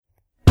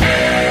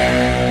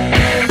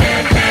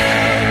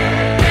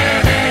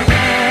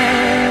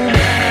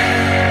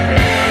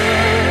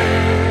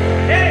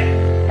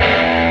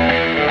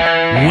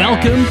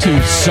Welcome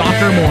to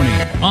Soccer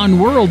Morning on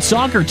World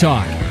Soccer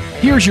Talk.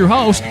 Here's your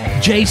host,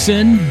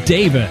 Jason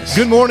Davis.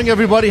 Good morning,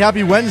 everybody.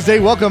 Happy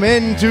Wednesday. Welcome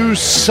into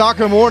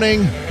Soccer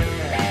Morning.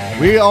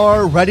 We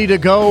are ready to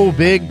go.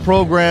 Big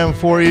program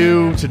for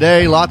you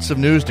today. Lots of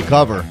news to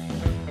cover.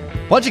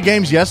 Bunch of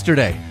games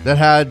yesterday that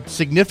had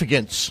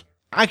significance,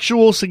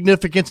 actual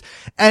significance,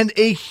 and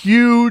a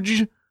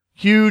huge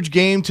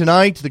game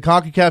tonight. The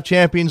CONCACAF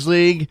Champions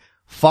League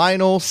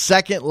final,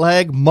 second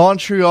leg,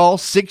 Montreal,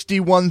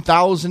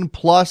 61,000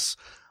 plus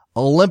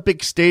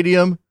Olympic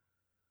Stadium,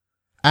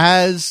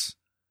 as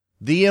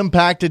the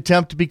Impact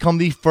attempt to become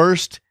the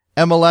first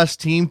MLS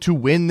team to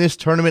win this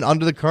tournament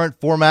under the current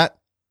format.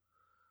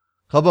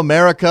 Club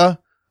America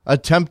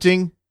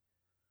attempting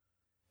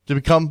to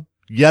become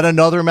yet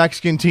another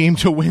Mexican team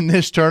to win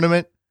this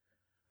tournament.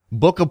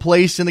 Book a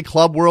place in the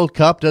Club World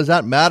Cup. Does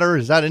that matter?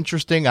 Is that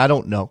interesting? I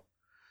don't know.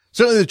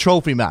 Certainly the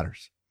trophy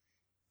matters.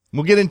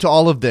 We'll get into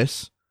all of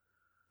this.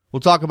 We'll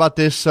talk about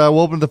this.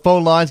 We'll open the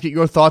phone lines, get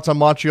your thoughts on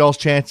Montreal's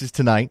chances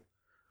tonight.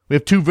 We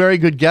have two very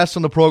good guests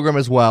on the program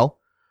as well.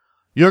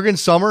 Juergen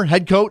Sommer,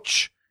 head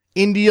coach,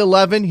 Indy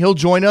 11. He'll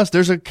join us.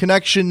 There's a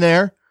connection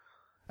there,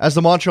 as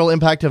the Montreal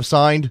Impact have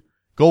signed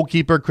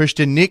goalkeeper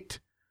Kristian Nicht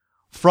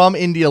from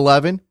Indy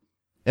 11.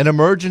 An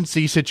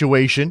emergency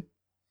situation,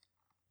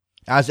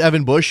 as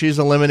Evan Bush is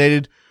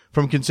eliminated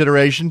from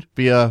consideration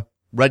via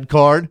red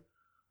card,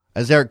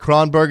 as Eric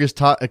Kronberg is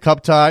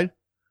cup-tied.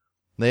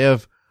 They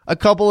have a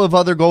couple of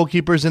other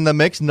goalkeepers in the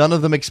mix, none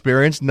of them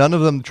experienced, none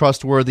of them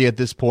trustworthy at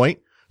this point.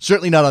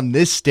 Certainly not on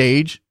this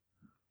stage.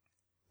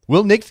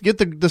 Will Nick get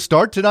the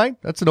start tonight?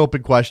 That's an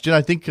open question.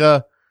 I think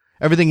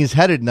everything is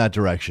headed in that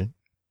direction.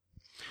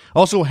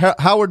 Also,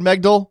 Howard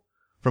Megdal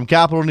from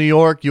Capital New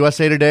York,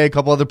 USA Today, a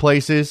couple other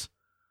places.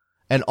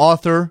 An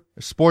author,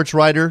 a sports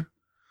writer,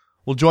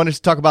 will join us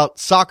to talk about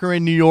soccer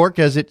in New York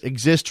as it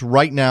exists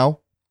right now.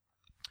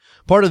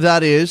 Part of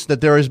that is that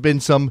there has been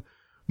some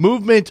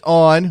movement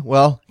on,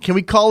 well, can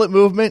we call it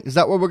movement? Is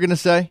that what we're going to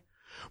say?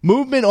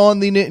 Movement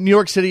on the New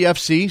York City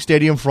FC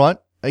stadium front.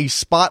 A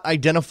spot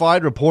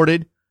identified,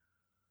 reported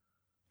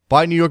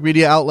by New York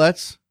media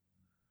outlets.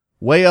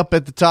 Way up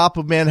at the top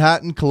of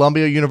Manhattan,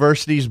 Columbia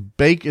University's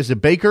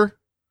Baker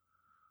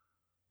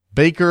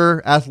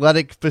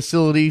Athletic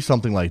Facility,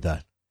 something like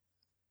that.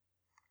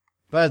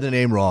 If I had the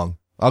name wrong,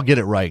 I'll get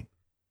it right.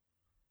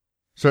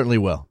 Certainly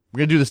will. We're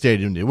going to do the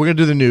stadium deal. We're going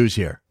to do the news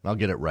here. I'll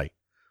get it right.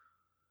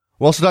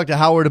 We'll also talk to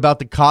Howard about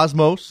the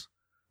Cosmos.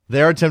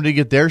 They're attempting to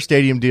get their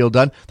stadium deal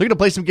done. They're going to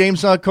play some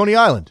games on Coney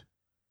Island.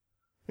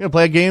 They're going to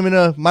play a game in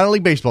a minor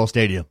league baseball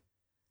stadium.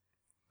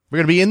 We're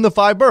going to be in the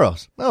 5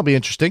 boroughs. That'll be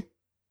interesting.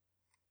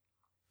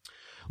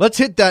 Let's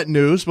hit that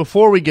news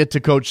before we get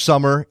to Coach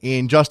Sommer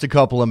in just a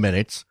couple of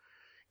minutes.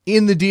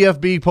 In the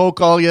DFB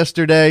Pokal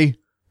yesterday,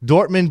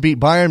 Dortmund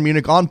beat Bayern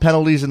Munich on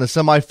penalties in the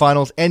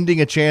semifinals,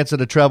 ending a chance at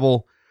a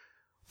treble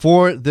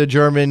for the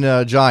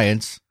German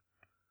Giants.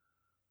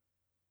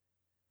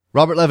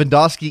 Robert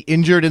Lewandowski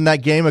injured in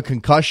that game, a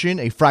concussion,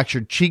 a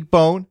fractured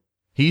cheekbone.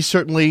 He's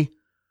certainly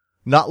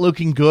not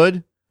looking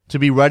good to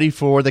be ready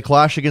for the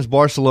clash against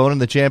Barcelona in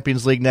the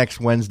Champions League next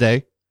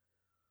Wednesday.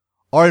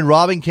 Arjen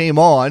Robben came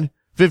on.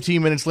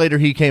 15 minutes later,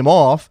 he came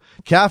off.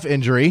 Calf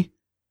injury.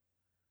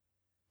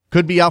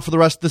 Could be out for the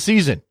rest of the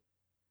season.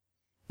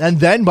 And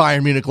then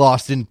Bayern Munich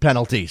lost in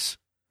penalties.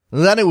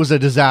 And then it was a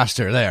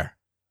disaster there.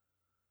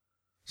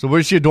 So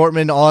we see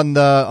Dortmund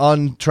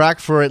on track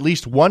for at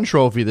least one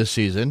trophy this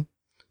season.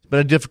 It's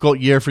been a difficult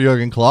year for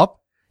Jurgen Klopp.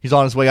 He's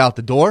on his way out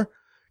the door.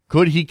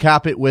 Could he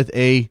cap it with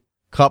a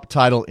cup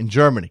title in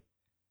Germany?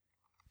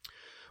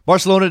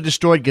 Barcelona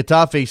destroyed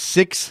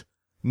Getafe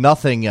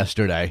 6-0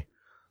 yesterday.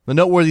 The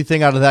noteworthy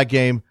thing out of that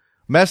game,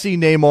 Messi,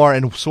 Neymar,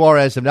 and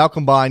Suarez have now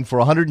combined for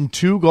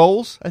 102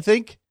 goals, I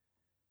think,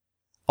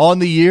 on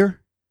the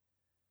year.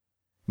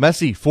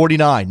 Messi,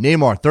 49.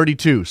 Neymar,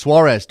 32.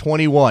 Suarez,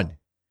 21.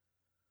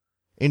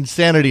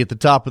 Insanity at the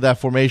top of that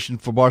formation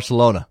for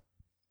Barcelona.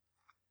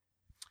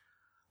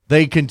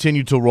 They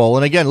continue to roll.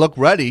 And again, look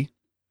ready.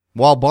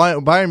 While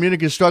Bayern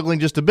Munich is struggling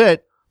just a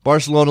bit,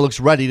 Barcelona looks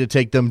ready to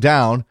take them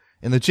down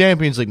in the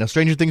Champions League. Now,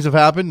 stranger things have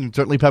happened, and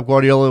certainly Pep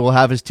Guardiola will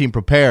have his team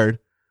prepared,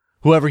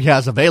 whoever he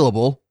has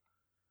available.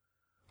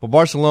 But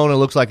Barcelona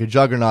looks like a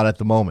juggernaut at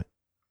the moment.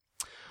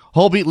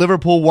 Hull beat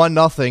Liverpool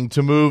 1-0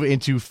 to move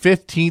into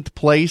 15th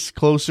place,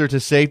 closer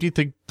to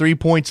safety, 3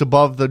 points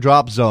above the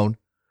drop zone.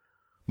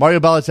 Mario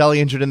Balotelli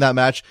injured in that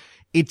match.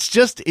 It's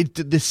just,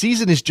 the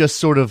season is just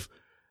sort of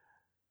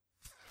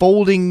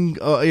folding,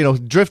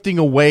 drifting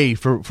away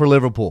for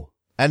Liverpool.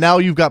 And now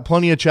you've got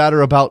plenty of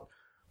chatter about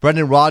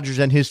Brendan Rodgers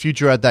and his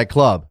future at that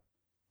club.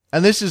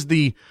 And this is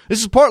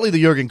partly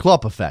the Jurgen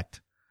Klopp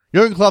effect.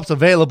 Jurgen Klopp's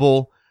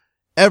available.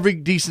 Every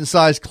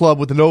decent-sized club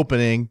with an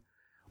opening,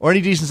 or any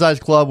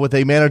decent-sized club with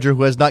a manager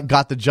who has not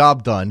got the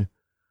job done,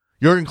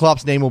 Jurgen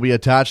Klopp's name will be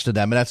attached to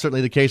them, and that's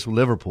certainly the case with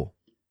Liverpool.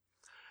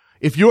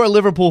 If you're a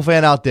Liverpool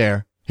fan out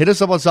there, hit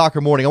us up on Soccer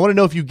Morning. I want to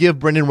know if you give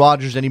Brendan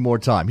Rodgers any more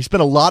time. He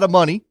spent a lot of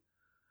money.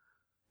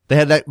 They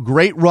had that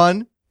great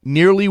run,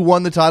 nearly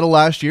won the title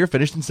last year,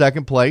 finished in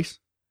second place.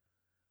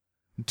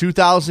 In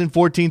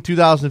 2014,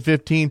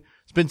 2015,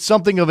 It's been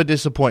something of a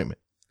disappointment.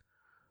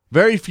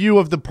 Very few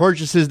of the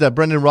purchases that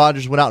Brendan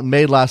Rodgers went out and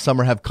made last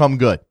summer have come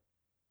good.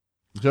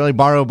 Certainly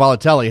Mario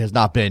Balotelli has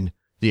not been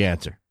the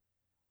answer.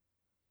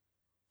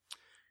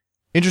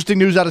 Interesting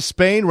news out of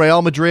Spain.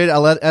 Real Madrid,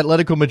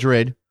 Atletico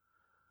Madrid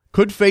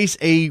could face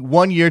a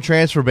one-year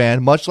transfer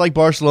ban, much like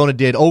Barcelona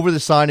did, over the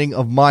signing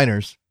of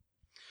minors.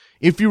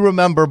 If you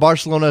remember,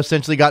 Barcelona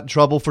essentially got in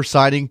trouble for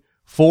signing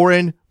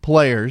foreign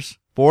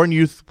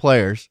youth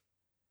players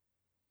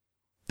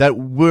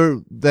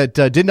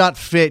that did not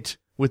fit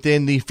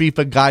within the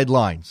FIFA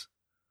guidelines.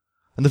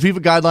 And the FIFA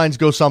guidelines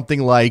go something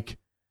like,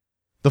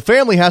 the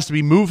family has to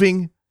be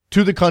moving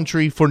to the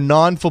country for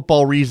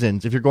non-football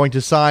reasons if you're going to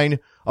sign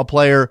a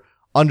player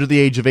under the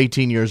age of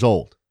 18 years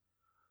old.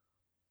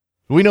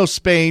 We know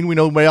Spain, we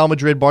know Real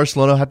Madrid,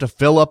 Barcelona have to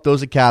fill up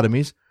those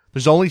academies.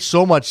 There's only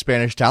so much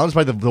Spanish talent.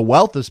 Despite the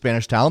wealth of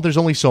Spanish talent, there's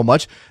only so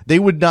much. They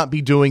would not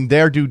be doing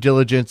their due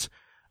diligence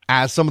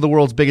as some of the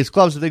world's biggest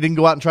clubs if they didn't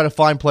go out and try to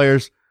find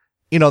players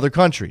in other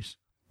countries.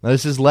 Now,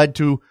 this has led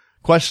to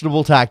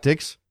questionable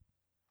tactics.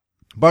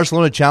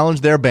 Barcelona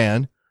challenged their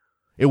ban.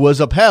 It was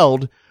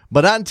upheld,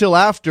 but not until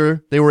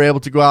after they were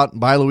able to go out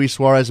and buy Luis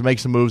Suarez and make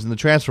some moves in the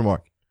transfer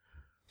market.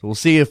 So we'll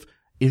see if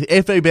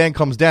a ban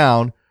comes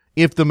down,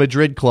 if the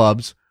Madrid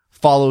clubs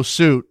follow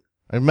suit.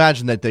 I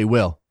imagine that they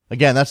will.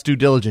 Again, that's due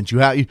diligence.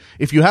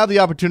 If you have the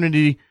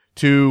opportunity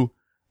to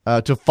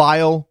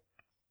file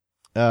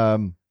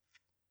an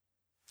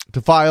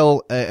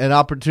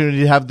opportunity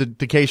to have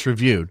the case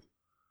reviewed.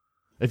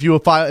 If you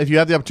have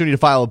the opportunity to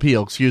file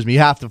appeal, you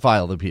have to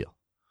file the appeal.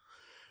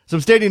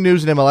 Some stadium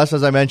news in MLS,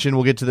 as I mentioned.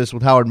 We'll get to this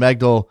with Howard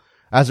Megdal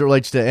as it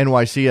relates to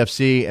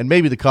NYCFC and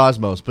maybe the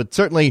Cosmos, but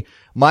certainly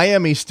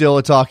Miami's still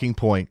a talking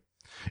point.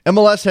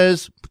 MLS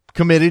has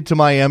committed to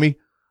Miami.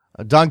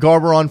 Don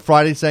Garber on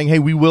Friday saying, hey,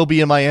 we will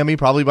be in Miami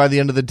probably by the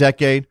end of the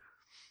decade.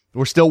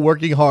 We're still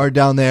working hard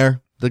down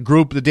there. The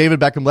David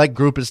Beckham-led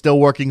group is still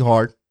working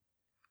hard.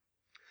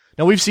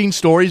 Now, we've seen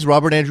stories.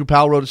 Robert Andrew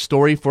Powell wrote a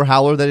story for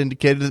Howler that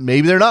indicated that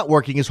maybe they're not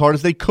working as hard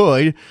as they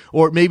could,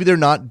 or maybe they're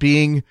not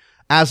being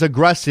as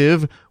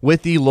aggressive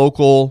with the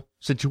local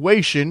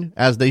situation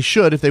as they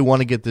should if they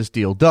want to get this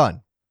deal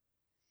done.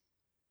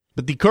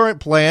 But the current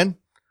plan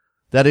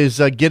that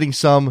is getting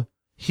some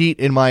heat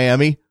in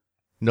Miami,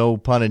 no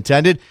pun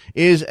intended,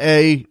 is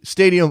a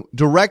stadium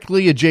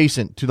directly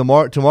adjacent to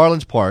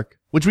Marlins Park,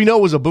 which we know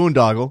was a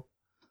boondoggle,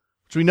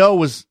 which we know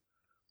was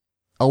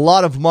a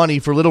lot of money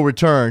for little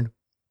return,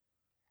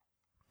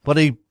 but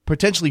a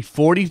potentially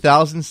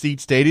 40,000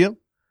 seat stadium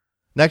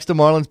next to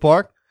Marlins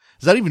Park.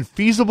 Is that even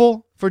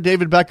feasible for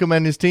David Beckham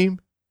and his team?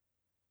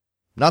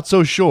 Not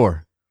so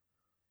sure.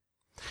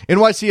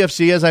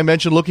 NYCFC, as I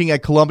mentioned, looking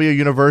at Columbia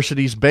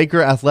University's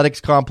Baker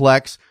Athletics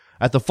Complex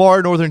at the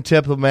far northern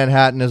tip of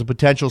Manhattan as a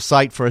potential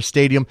site for a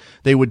stadium.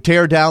 They would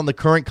tear down the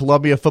current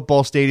Columbia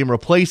football stadium,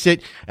 replace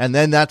it, and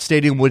then that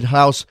stadium would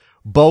house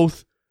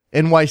both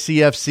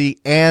NYCFC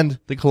and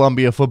the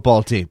Columbia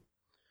football team.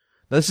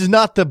 Now, this is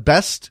not the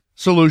best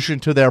solution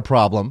to their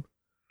problem,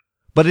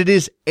 but it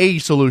is a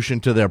solution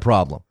to their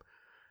problem.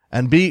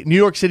 And New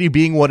York City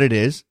being what it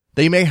is,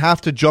 they may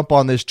have to jump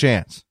on this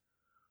chance.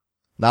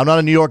 Now, I'm not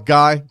a New York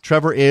guy.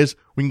 Trevor is.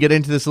 We can get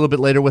into this a little bit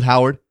later with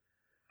Howard.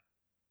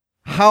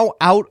 How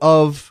out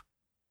of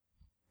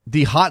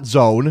the hot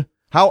zone,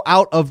 how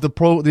out of the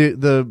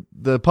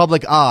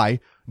public eye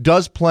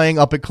does playing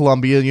up at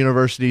Columbia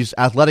University's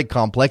athletic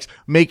complex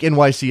make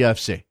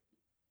NYCFC?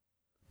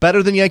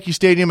 Better than Yankee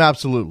Stadium?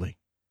 Absolutely.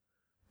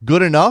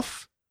 Good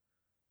enough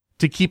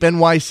to keep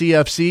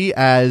NYCFC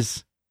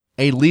as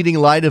a leading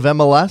light of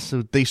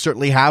MLS? They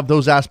certainly have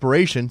those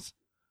aspirations.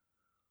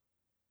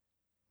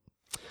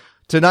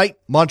 Tonight,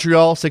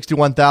 Montreal,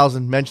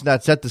 61,000. Mentioned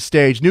that, set the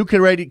stage. New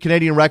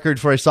Canadian record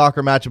for a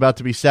soccer match about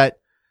to be set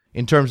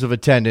in terms of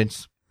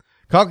attendance.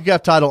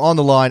 CONCACAF title on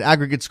the line.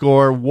 Aggregate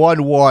score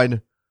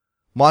 1-1.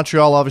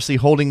 Montreal obviously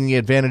holding the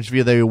advantage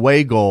via the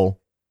away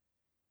goal.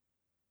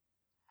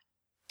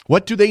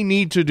 What do they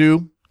need to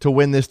do to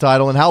win this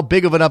title, and how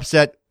big of an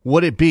upset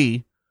would it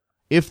be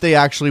if they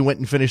actually went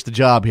and finished the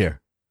job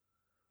here?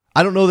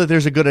 I don't know that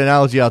there's a good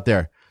analogy out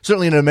there.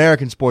 Certainly an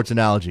American sports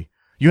analogy.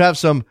 You have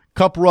some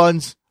cup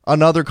runs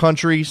on other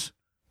countries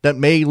that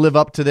may live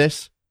up to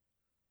this.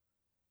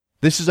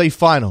 This is a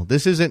final.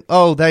 This isn't,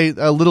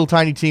 a little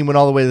tiny team went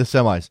all the way to the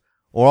semis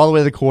or all the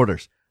way to the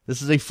quarters.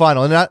 This is a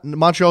final. And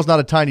Montreal's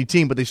not a tiny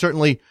team, but they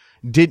certainly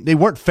they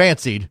weren't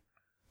fancied,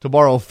 to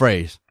borrow a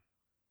phrase,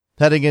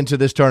 heading into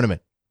this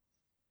tournament.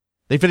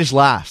 They finished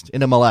last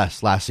in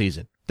MLS last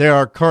season. They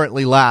are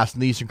currently last in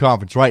the Eastern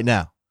Conference right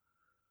now.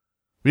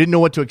 We didn't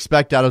know what to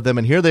expect out of them,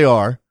 and here they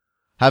are,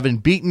 having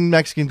beaten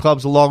Mexican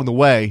clubs along the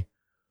way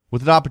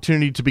with an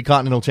opportunity to be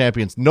continental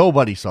champions.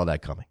 Nobody saw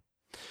that coming.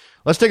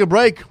 Let's take a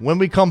break. When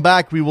we come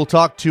back, we will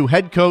talk to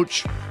head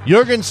coach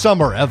Juergen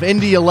Sommer of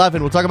Indy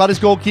 11. We'll talk about his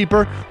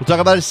goalkeeper. We'll talk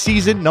about his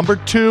season, number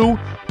 2,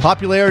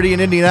 popularity in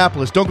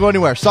Indianapolis. Don't go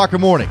anywhere. Soccer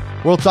Morning,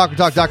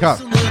 WorldSoccerTalk.com.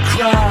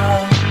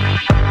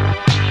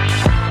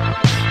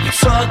 You're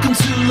talking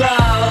too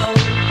loud,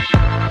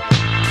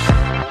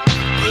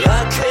 but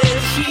I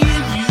can't hear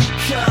you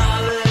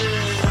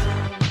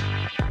calling.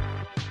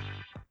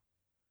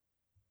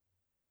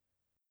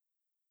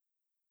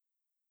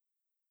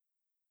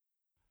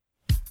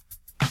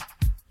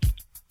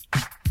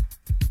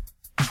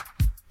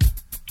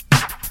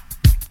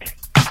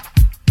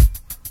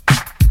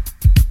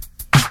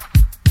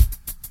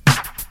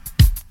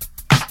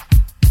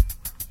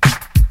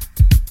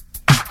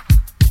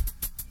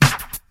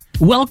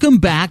 Welcome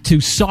back to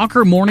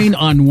Soccer Morning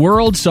on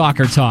World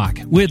Soccer Talk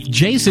with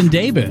Jason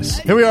Davis.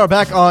 Here we are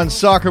back on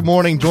Soccer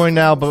Morning, joined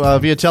now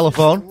via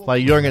telephone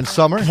by Juergen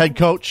Sommer, head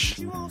coach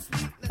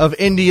of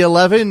Indy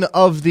 11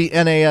 of the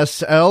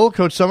NASL.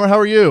 Coach Sommer, how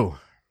are you?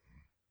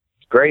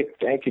 Great.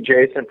 Thank you,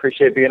 Jason.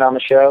 Appreciate being on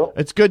the show.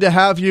 It's good to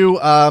have you.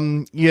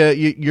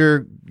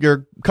 You're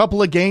a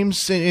couple of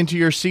games into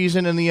your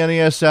season in the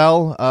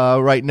NASL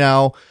right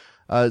now.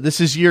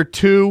 This is year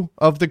 2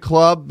 of the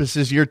club. This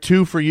is year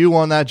 2 for you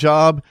on that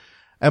job.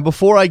 And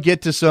before I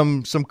get to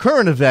some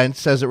current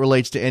events as it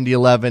relates to Indy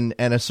 11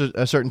 and a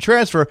certain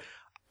transfer,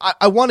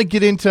 I want to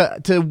get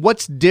into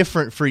what's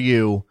different for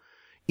you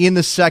in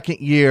the second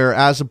year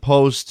as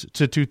opposed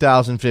to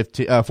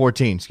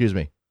 2014. Excuse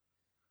me.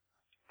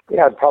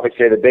 Yeah, I'd probably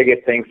say the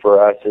biggest thing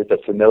for us is the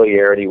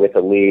familiarity with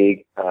the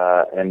league,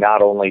 and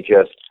not only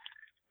just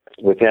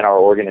within our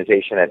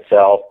organization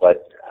itself,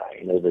 but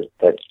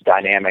the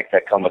dynamics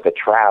that come with the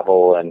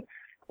travel and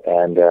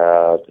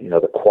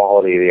the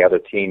quality of the other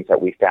teams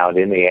that we found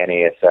in the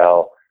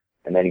NASL,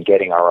 and then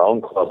getting our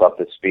own club up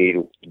to speed,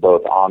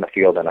 both on the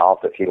field and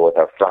off the field with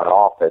our front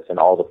office and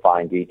all the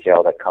fine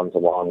detail that comes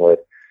along with,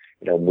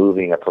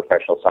 moving a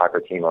professional soccer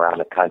team around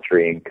the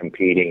country and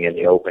competing in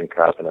the Open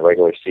Cup and the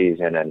regular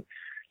season and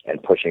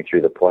pushing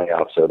through the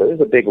playoffs. So there's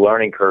a big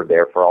learning curve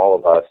there for all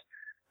of us,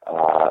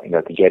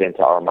 to get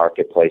into our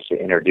marketplace, to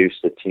introduce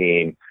the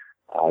team,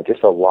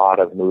 just a lot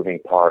of moving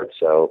parts.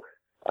 So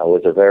it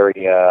was a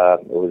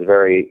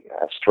very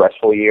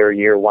stressful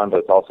year 1, but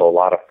it's also a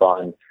lot of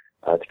fun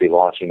to be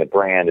launching the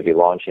brand, to be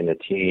launching the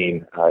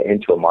team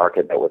into a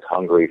market that was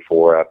hungry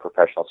for a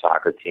professional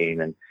soccer team.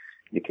 And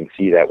you can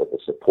see that with the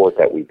support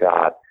that we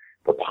got.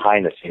 But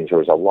behind the scenes, there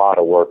was a lot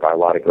of work by a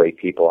lot of great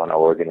people in our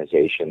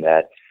organization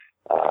that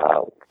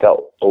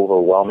felt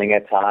overwhelming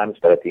at times,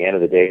 but at the end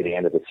of the day, at the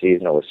end of the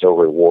season, it was so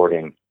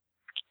rewarding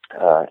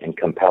and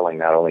compelling,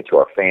 not only to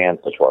our fans,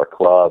 but to our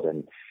club,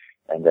 and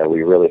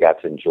we really got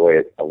to enjoy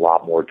it a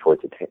lot more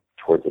towards the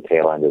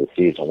tail end of the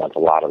season once a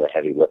lot of the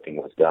heavy lifting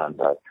was done.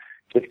 But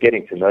just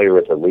getting familiar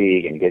with the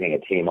league and getting a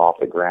team off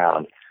the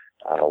ground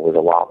was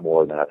a lot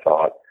more than I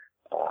thought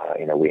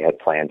we had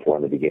planned for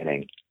in the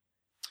beginning.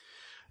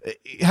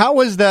 How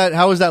was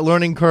that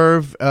learning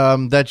curve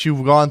that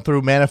you've gone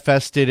through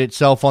manifested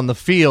itself on the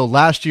field?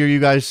 Last year, you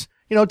guys,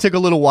 took a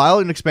little while,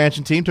 an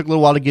expansion team, took a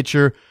little while to get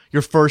your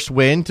first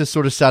win to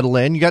sort of settle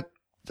in. You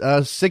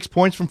got 6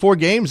 points from 4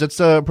 games. That's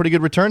a pretty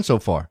good return so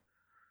far.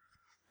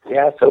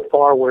 Yeah, so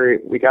far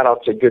we got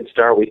off to a good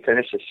start. We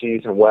finished the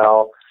season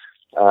well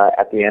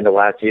at the end of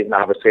last season.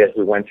 Obviously, as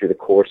we went through the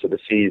course of the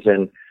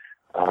season,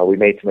 we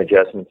made some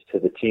adjustments to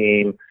the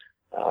team.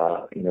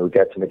 We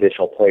got some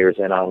additional players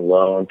in on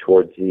loan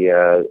towards the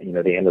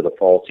end of the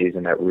fall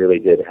season that really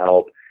did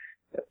help.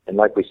 And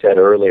like we said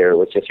earlier, it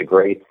was just a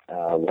great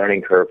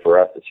learning curve for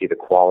us to see the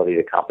quality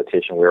of the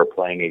competition we were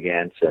playing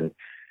against, and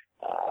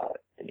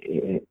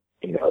it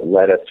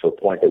led us to a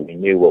point that we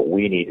knew what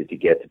we needed to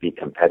get to be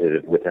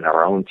competitive within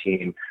our own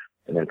team,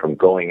 and then from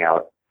going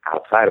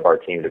outside of our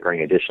team to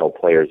bring additional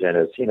players in.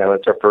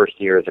 It's our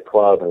first year as a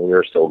club, and we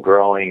were still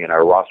growing, and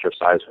our roster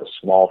size was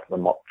small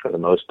for the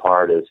most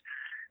part, as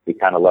we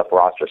kind of left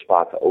roster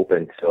spots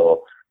open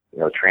till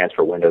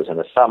transfer windows in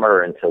the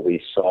summer until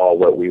we saw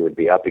what we would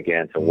be up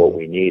against and what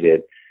we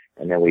needed.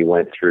 And then we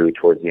went through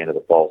towards the end of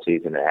the fall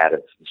season and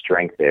added some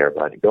strength there.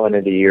 But going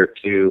into year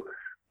 2,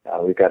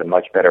 we've got a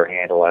much better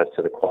handle as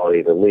to the quality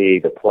of the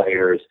league, the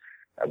players,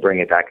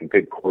 bringing back a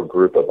good core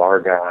group of our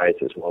guys,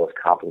 as well as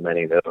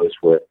complementing those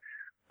with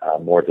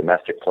more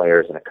domestic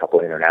players and a couple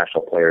of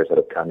international players that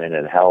have come in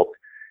and helped.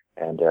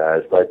 And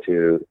has led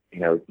to,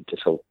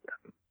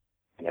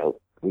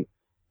 we've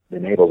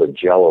been able to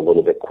gel a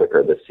little bit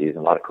quicker this season.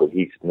 A lot of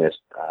cohesiveness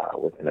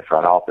within the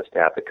front office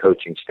staff, the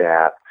coaching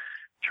staff,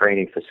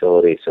 training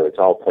facility. So it's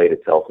all played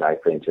itself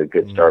nicely into a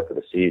good start for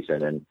the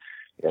season. And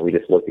we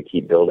just look to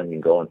keep building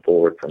and going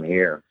forward from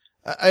here.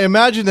 I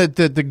imagine that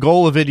the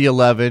goal of Indy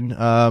 11,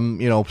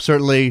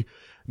 certainly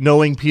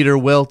knowing Peter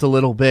Wilt a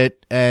little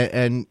bit,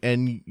 and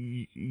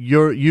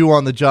you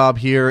on the job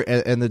here,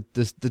 and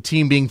the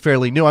team being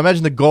fairly new. I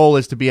imagine the goal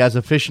is to be as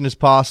efficient as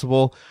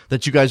possible.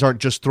 That you guys aren't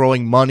just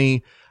throwing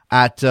money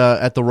at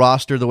the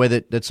roster the way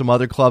that some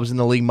other clubs in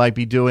the league might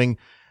be doing.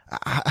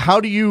 Where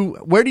do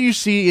you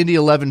see Indy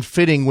 11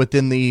 fitting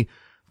within the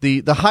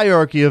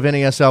hierarchy of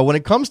NASL when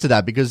it comes to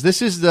that? Because this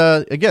is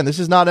not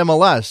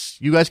MLS.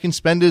 You guys can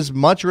spend as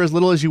much or as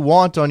little as you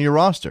want on your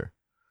roster.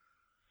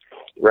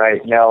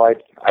 Right. No,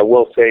 I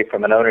will say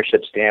from an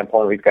ownership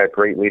standpoint, we've got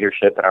great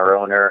leadership in our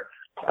owner,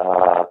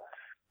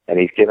 and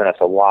he's given us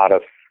a lot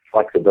of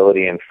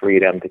flexibility and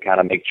freedom to kind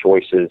of make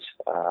choices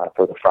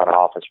for the front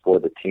office, for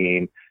the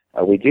team.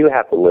 We do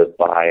have to live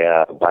by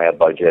a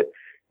budget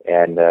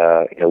and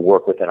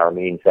work within our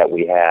means that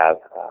we have.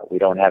 We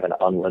don't have an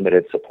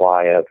unlimited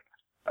supply of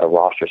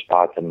roster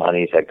spots and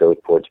monies that go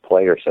towards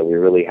players, so we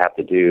really have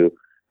to do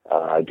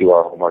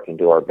our homework and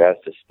do our best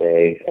to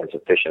stay as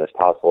efficient as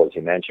possible. As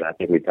you mentioned, I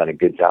think we've done a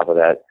good job of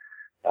that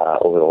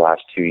over the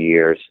last 2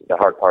 years. The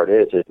hard part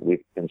is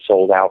we've been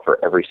sold out for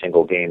every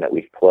single game that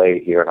we've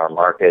played here in our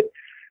market.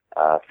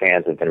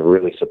 Fans have been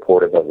really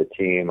supportive of the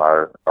team.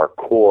 Our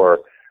core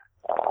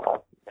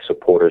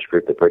supporters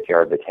group, the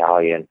Brickyard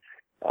Battalion,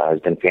 has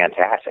been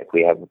fantastic.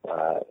 We have,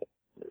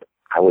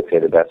 I would say,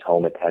 the best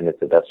home attendance,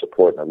 the best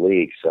support in the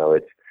league. So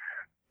it's,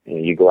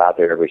 you go out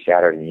there every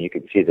Saturday and you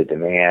can see the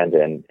demand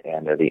and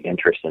the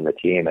interest in the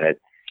team, and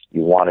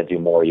you want to do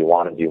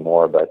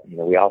more. But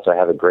we also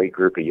have a great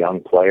group of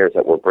young players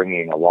that we're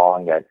bringing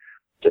along that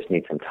just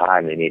need some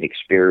time. They need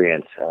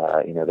experience.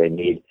 They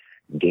need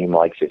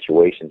game-like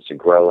situations to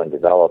grow and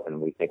develop,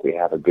 and we think we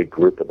have a good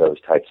group of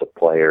those types of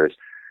players.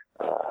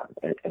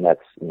 And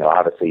that's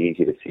obviously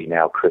easy to see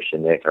now.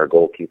 Kristian Nicht, our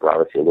goalkeeper,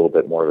 obviously a little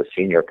bit more of a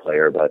senior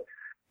player, but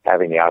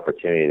having the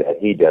opportunity that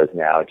he does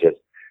now just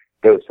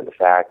goes to the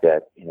fact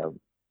that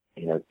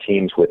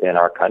teams within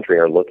our country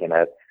are looking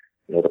at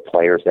the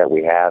players that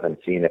we have and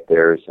seeing if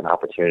there's an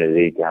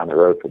opportunity down the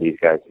road for these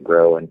guys to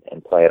grow and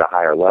play at a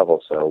higher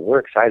level. So we're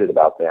excited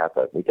about that,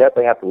 but we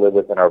definitely have to live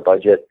within our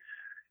budget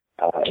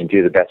and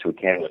do the best we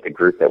can with the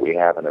group that we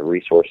have and the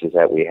resources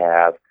that we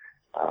have.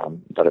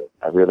 But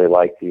I really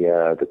like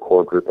the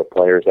core group of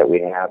players that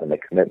we have and the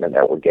commitment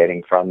that we're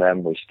getting from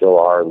them. We still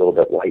are a little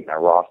bit light in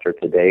our roster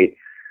to date.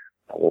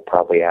 We'll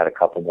probably add a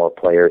couple more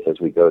players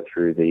as we go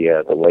through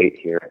the late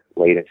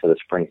into the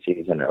spring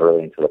season and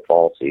early into the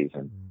fall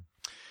season.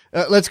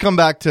 Let's come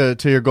back to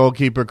your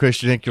goalkeeper,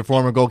 Kristian Nicht, your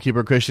former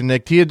goalkeeper, Kristian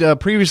Nicht. He had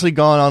previously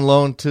gone on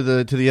loan to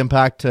the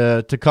Impact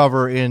to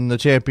cover in the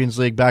Champions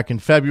League back in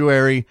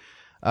February.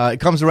 It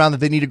comes around that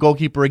they need a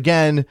goalkeeper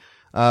again.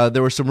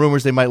 There were some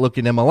rumors they might look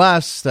in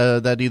MLS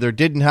that either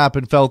didn't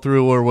happen, fell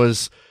through, or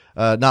was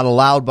not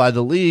allowed by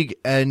the league,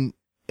 and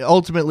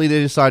ultimately they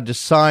decided to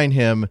sign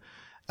him.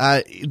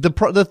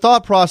 The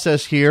thought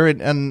process here,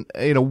 and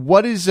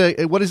what is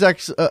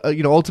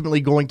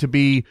ultimately going to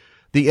be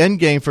the end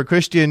game for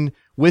Kristian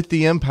with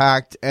the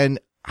Impact, and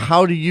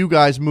how do you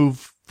guys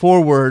move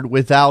forward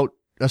without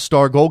a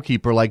star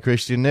goalkeeper like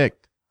Kristian Nicht?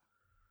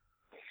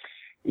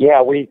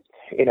 Yeah,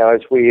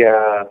 as we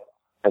are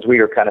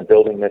kind of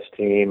building this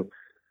team,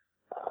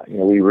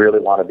 we really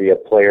want to be a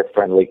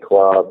player-friendly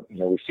club.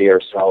 We see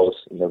ourselves,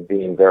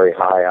 being very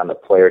high on the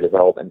player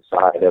development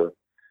side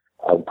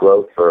of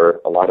growth for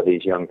a lot of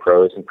these young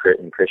pros, and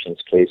in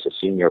Kristian's case, a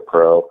senior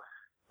pro.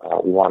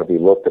 We want to be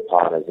looked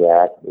upon as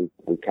that.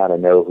 We kind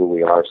of know who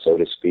we are, so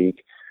to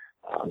speak.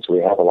 So we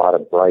have a lot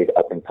of bright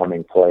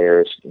up-and-coming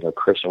players.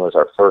 Kristian was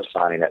our first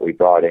signing that we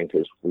brought in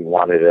because we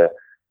wanted a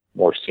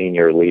more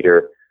senior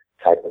leader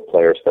type of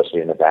player, especially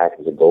in the back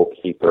as a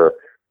goalkeeper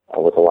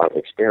with a lot of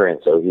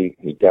experience. So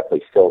he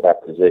definitely filled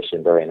that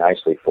position very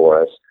nicely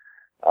for us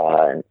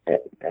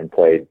and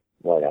played,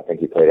 I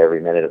think he played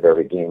every minute of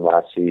every game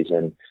last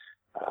season.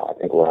 I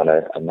think we're on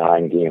a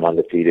 9-game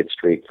undefeated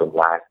streak from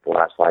the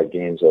last 5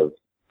 games of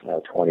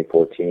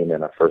 2014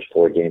 and the first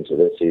 4 games of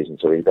this season.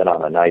 So he's been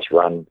on a nice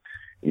run.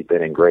 He's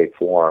been in great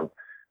form.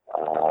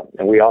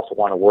 And we also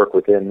want to work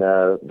within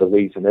the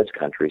leagues in this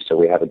country. So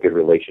we have a good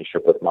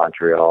relationship with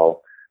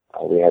Montreal.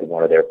 We had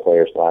one of their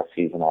players last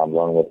season on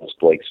loan with us,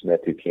 Blake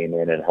Smith, who came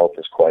in and helped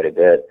us quite a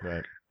bit.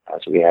 Right.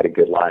 So we had a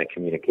good line of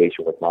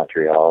communication with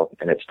Montreal.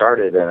 And it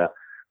started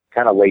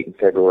kind of late in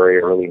February,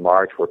 early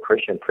March, where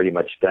Kristian pretty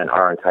much spent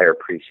our entire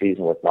preseason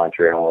with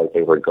Montreal as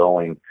they were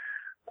going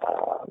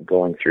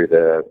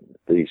through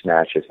these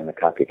matches in the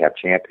CONCACAF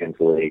Champions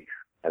League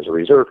as a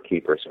reserve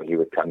keeper. So he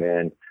would come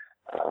in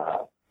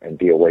and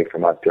be away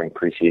from us during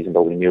preseason,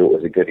 but we knew it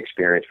was a good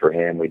experience for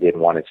him. We didn't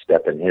want to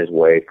step in his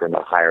way from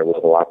a higher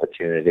level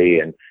opportunity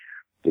and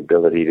the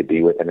ability to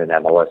be within an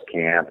MLS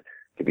camp,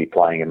 to be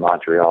playing in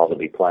Montreal, to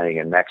be playing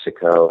in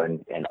Mexico,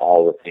 and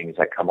all the things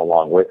that come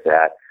along with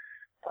that.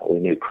 We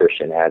knew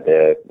Kristian had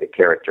the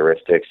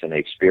characteristics and the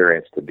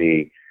experience to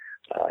be,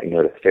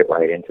 to fit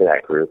right into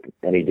that group.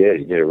 And he did.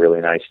 He did a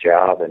really nice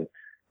job. And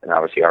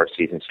obviously our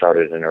season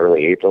started in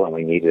early April and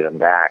we needed him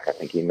back. I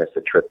think he missed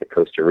a trip to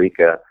Costa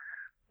Rica.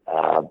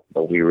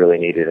 But we really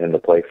needed him to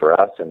play for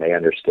us, and they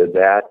understood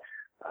that.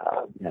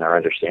 And our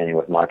understanding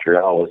with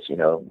Montreal was,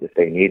 if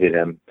they needed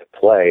him to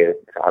play,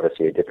 it's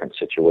obviously a different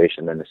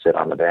situation than to sit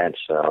on the bench.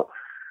 So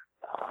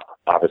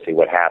obviously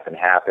what happened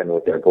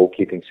with their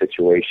goalkeeping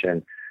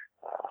situation.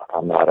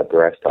 I'm not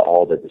abreast to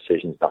all the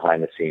decisions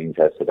behind the scenes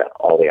as to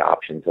all the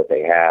options that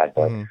they had,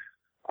 but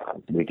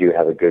we do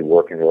have a good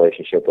working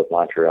relationship with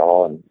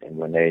Montreal, and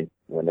when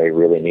they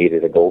really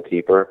needed a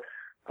goalkeeper,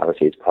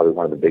 obviously it's probably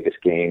one of the biggest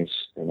games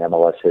in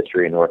MLS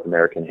history and North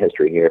American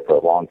history here for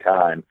a long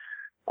time.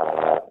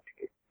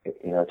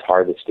 It's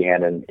hard to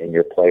stand in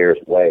your player's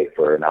way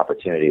for an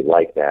opportunity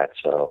like that.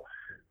 So,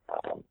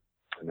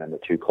 and then the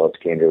two clubs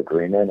came to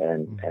agreement,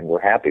 and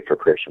we're happy for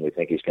Kristian. We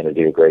think he's going to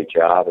do a great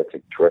job. It's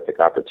a terrific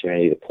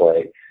opportunity to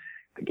play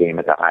the game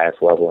at the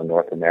highest level in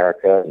North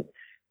America,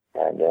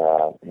 and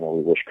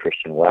we wish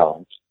Kristian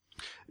well.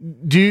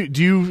 Do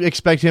you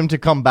expect him to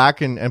come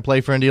back and play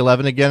for Indy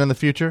 11 again in the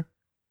future?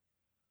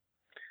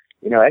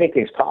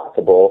 Anything's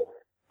possible.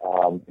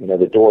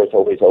 The door is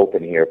always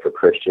open here for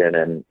Kristian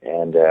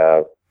and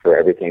for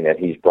everything that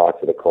he's brought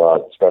to the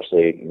club,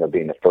 especially,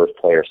 being the first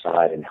player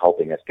signed and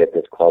helping us get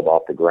this club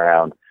off the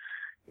ground.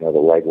 the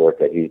legwork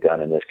that he's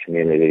done in this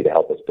community to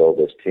help us build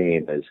this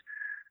team is,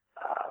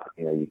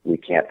 we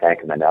can't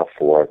thank him enough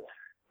for it.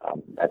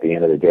 At the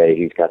end of the day,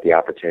 he's got the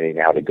opportunity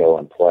now to go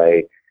and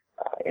play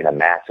in a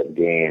massive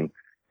game,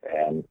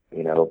 and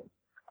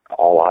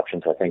all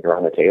options I think are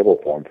on the table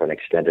for him for an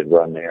extended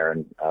run there.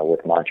 And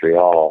with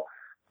Montreal,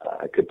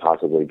 it could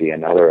possibly be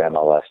another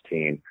MLS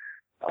team,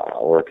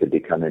 or it could be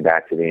coming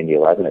back to the Indy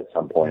 11 at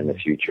some point in the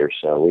future.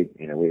 So we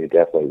would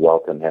definitely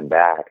welcome him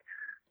back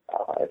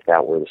if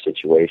that were the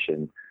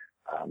situation.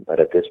 But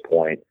at this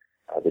point,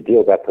 the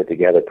deal got put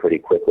together pretty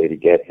quickly to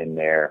get him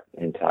there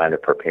in time to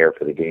prepare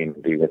for the game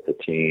and be with the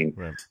team.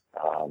 Right.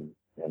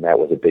 And that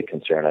was a big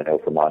concern, I know,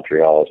 for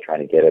Montreal, is trying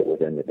to get it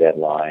within the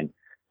deadline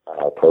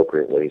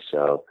appropriately.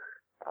 So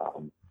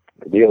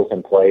the deal's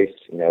in place.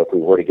 If we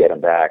were to get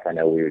him back, I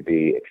know we would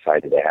be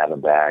excited to have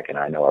him back, and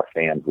I know our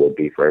fans would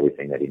be for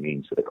everything that he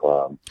means to the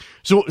club.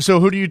 So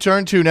who do you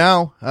turn to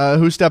now?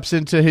 Who steps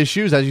into his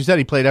shoes? As you said,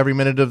 he played every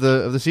minute of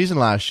the season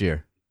last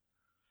year.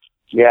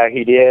 Yeah,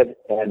 he did,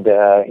 and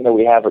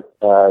we have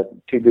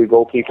two good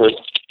goalkeepers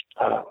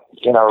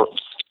in our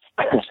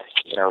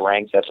in our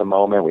ranks at the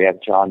moment. We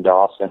have John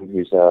Dawson,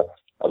 who's a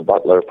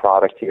Butler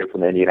product here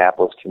from the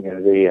Indianapolis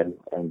community, and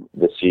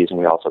this season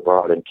we also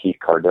brought in Keith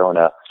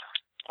Cardona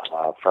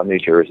from New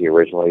Jersey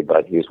originally,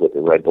 but he was with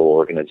the Red Bull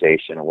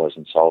organization and was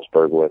in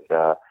Salzburg with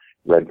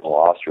Red Bull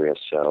Austria.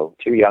 So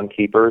two young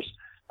keepers,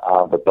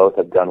 but both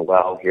have done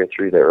well here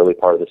through the early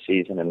part of the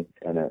season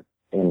and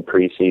in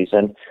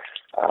preseason.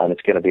 And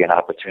it's going to be an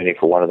opportunity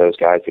for one of those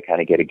guys to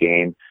kind of get a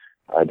game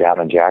down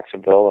in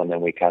Jacksonville, and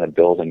then we kind of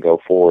build and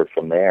go forward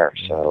from there.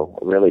 So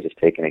really just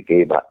taking it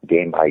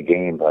game by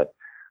game, but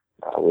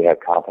we have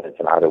confidence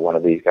in either one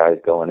of these guys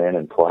going in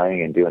and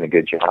playing and doing a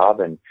good job.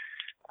 And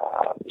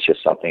it's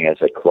just something as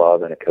a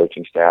club and a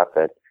coaching staff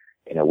that,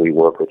 we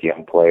work with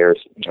young players,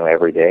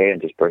 every day,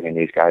 and just bringing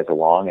these guys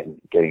along and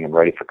getting them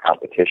ready for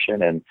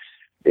competition and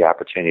the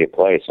opportunity to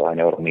play. So I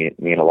know it'll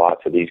mean a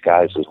lot to these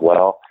guys as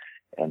well.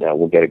 And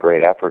we'll get a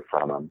great effort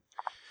from them.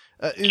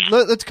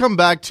 Let's come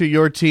back to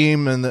your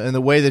team and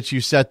the way that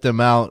you set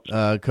them out,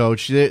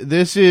 Coach.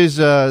 This is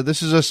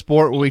a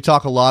sport where we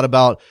talk a lot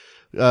about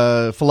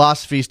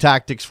philosophies,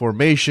 tactics,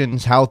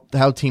 formations, how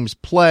teams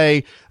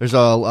play. There's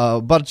a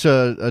bunch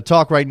of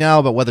talk right now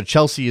about whether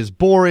Chelsea is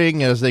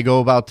boring as they go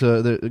about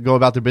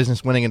their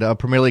business winning a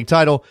Premier League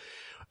title.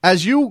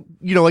 As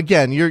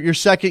again, your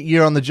second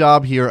year on the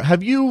job here,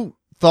 have you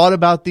thought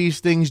about these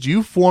things? Do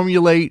you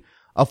formulate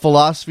a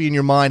philosophy in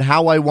your mind,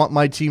 how I want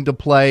my team to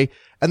play,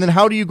 and then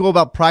how do you go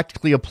about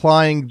practically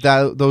applying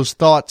those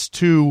thoughts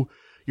to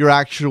your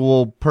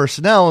actual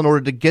personnel in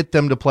order to get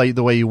them to play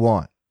the way you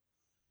want?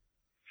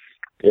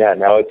 Yeah,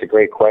 no, it's a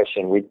great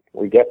question.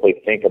 We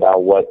definitely think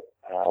about what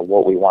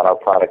we want our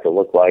product to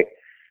look like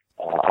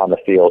on the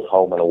field,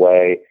 home and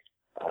away.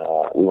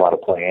 We want to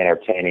play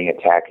entertaining,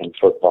 attacking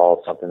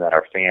football, something that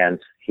our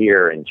fans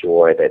here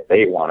enjoy, that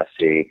they want to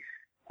see.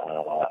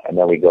 And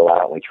then we go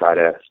out and we try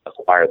to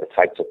acquire the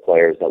types of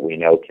players that we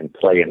know can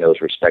play in those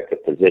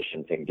respective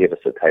positions and give us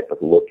the type of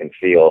look and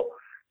feel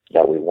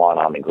that we want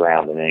on the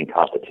ground and in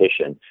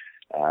competition.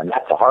 And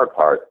that's the hard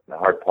part. The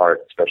hard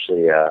part,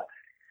 especially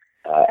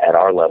at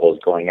our level, is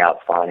going out,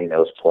 finding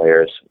those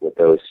players with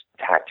those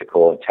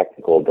tactical and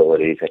technical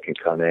abilities that can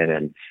come in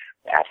and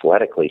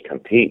athletically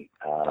compete,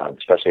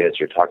 especially as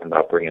you're talking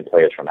about bringing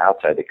players from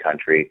outside the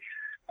country.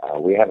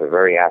 We have a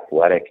very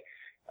athletic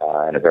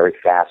and a very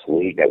fast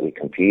league that we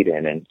compete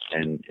in. And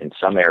in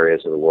some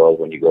areas of the world,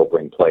 when you go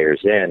bring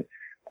players in,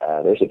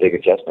 there's a big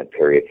adjustment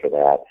period for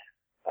that.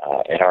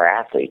 And our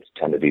athletes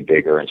tend to be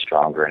bigger and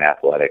stronger and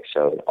athletic.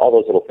 So all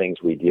those little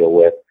things we deal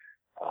with.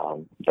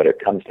 But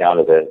it comes down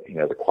to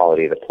the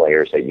quality of the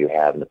players that you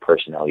have and the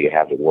personnel you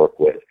have to work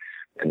with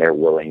and their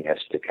willingness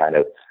to kind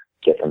of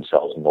get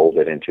themselves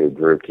molded into a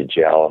group to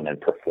gel and then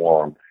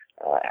perform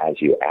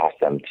as you ask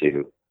them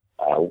to.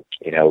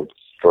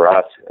 For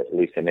us, at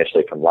least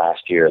initially from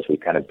last year, as we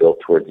kind of built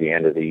towards the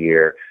end of the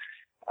year,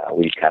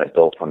 we kind of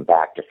built from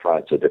back to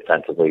front. So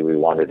defensively, we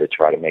wanted to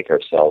try to make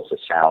ourselves as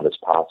sound as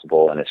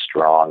possible and as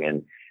strong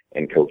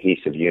and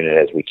cohesive unit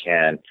as we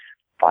can.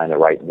 Find the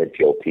right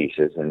midfield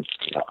pieces, and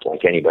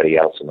like anybody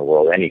else in the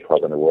world, any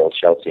club in the world,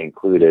 Chelsea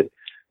included,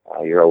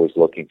 you're always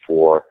looking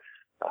for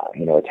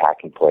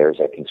attacking players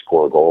that can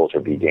score goals or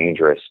be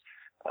dangerous,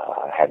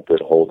 have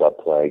good hold-up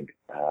play,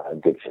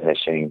 good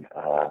finishing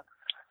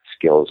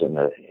skills in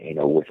the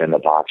within the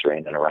box or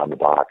in and around the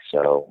box.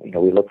 So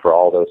we look for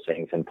all those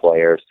things in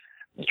players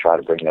and try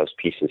to bring those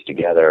pieces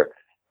together,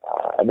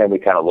 and then we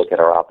kind of look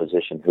at our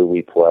opposition, who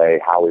we play,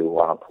 how we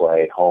want to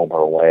play, home or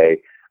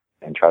away,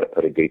 and try to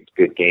put a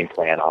good game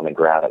plan on the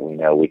ground that we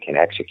know we can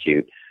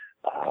execute.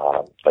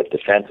 But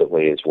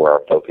defensively is where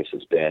our focus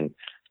has been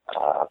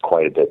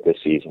quite a bit this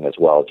season as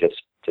well,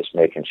 just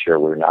making sure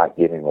we're not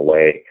giving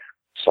away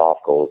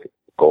soft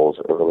goals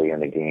early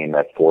in the game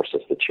that force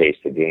us to chase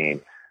the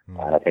game.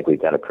 And I think we've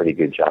done a pretty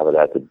good job of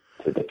that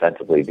to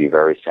defensively be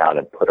very sound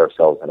and put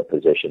ourselves in a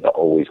position to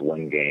always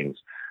win games.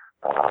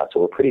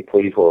 So we're pretty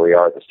pleased where we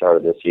are at the start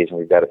of this season.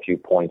 We've got a few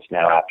points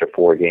now after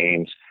 4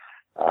 games.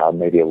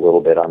 maybe a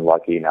little bit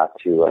unlucky not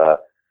to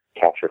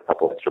capture a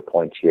couple extra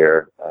points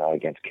here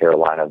against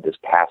Carolina this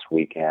past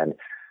weekend.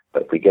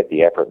 But if we get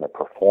the effort and the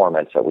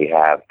performance that we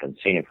have been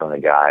seeing from the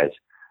guys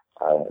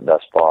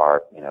thus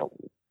far,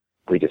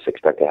 we just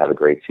expect to have a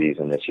great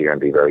season this year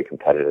and be very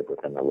competitive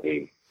within the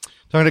league.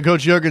 Talking to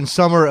Coach Juergen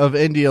Sommer of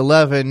Indy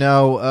 11.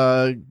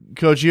 Now,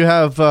 Coach, you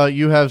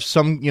have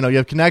some, you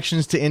have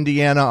connections to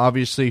Indiana,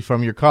 obviously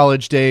from your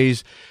college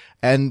days,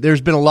 and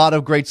there's been a lot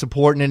of great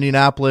support in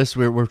Indianapolis.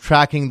 We're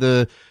tracking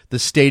the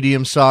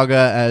stadium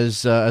saga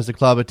as the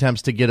club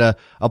attempts to get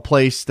a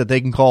place that they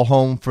can call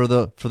home for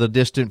the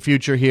distant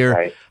future here.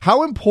 Right.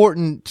 How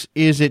important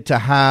is it to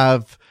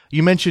have?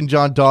 You mentioned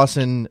John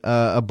Dawson,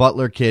 a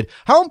Butler kid.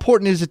 How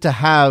important is it to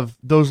have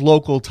those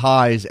local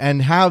ties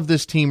and have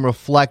this team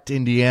reflect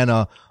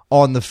Indiana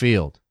on the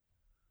field?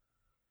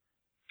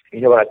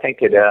 I think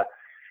it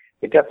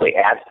definitely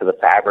adds to the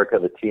fabric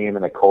of the team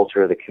and the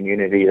culture of the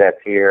community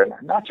that's here,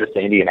 not just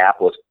the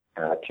Indianapolis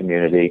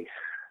community.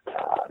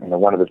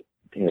 One of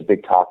the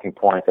big talking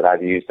points that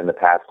I've used in the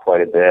past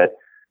quite a bit.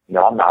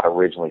 I'm not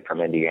originally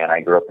from Indiana.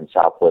 I grew up in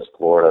Southwest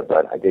Florida,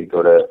 but I did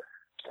go to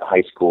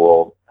high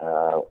school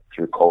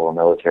through Colville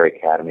Military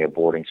Academy, a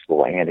boarding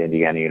school, and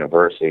Indiana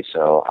University.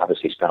 So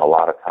obviously spent a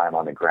lot of time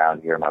on the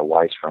ground here. My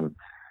wife's from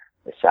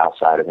the south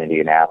side of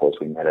Indianapolis.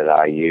 We met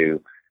at IU.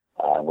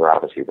 We're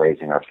obviously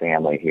raising our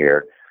family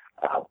here.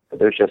 But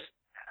there's just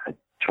a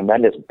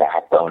tremendous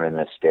backbone in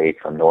this state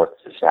from north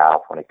to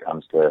south when it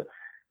comes to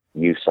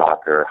youth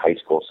soccer, high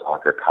school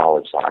soccer,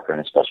 college soccer,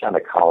 and especially on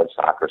the college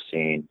soccer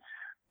scene.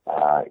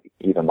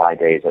 Even my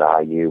days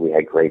at IU, we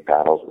had great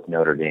battles with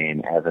Notre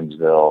Dame,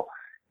 Evansville.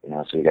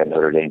 So you got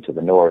Notre Dame to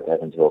the north,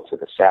 Evansville to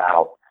the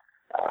south.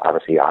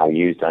 Obviously,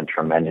 IU's done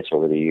tremendous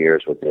over the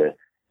years with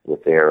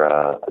their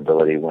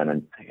ability to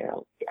win,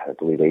 I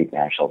believe 8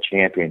 national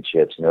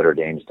championships. Notre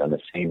Dame's done the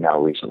same now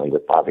recently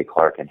with Bobby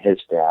Clark and his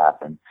staff.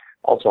 And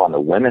also on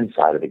the women's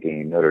side of the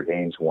game, Notre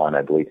Dame's won,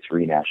 I believe,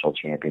 3 national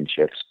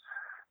championships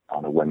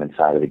on the women's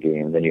side of the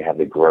game. And then you have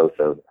the growth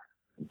of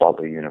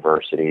Butler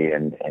University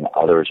and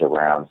others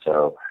around.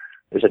 So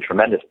there's a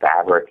tremendous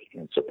fabric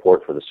and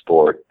support for the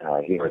sport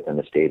here within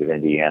the state of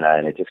Indiana,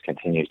 and it just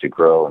continues to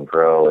grow and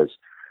grow as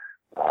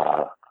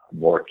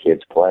more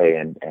kids play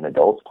and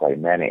adults play,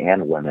 men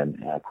and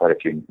women. Quite a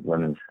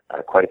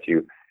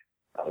few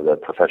of the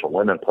professional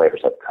women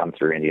players that come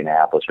through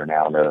Indianapolis are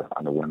now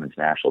on the women's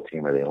national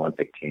team or the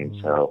Olympic team.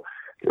 Mm-hmm. So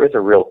there is a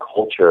real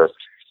culture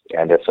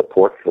and a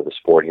support for the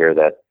sport here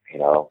that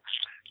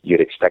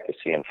you'd expect to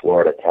see in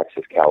Florida,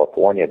 Texas,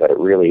 California, but it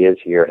really is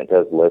here, and it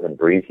does live and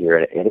breathe here,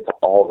 and it's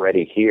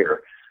already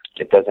here.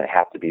 It doesn't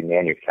have to be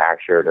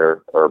manufactured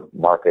or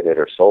marketed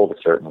or sold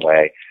a certain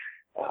way.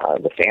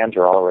 The fans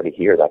are already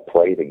here that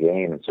play the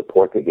game and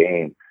support the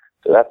game.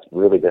 So that's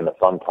really been the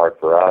fun part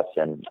for us,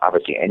 and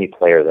obviously any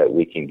player that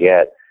we can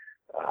get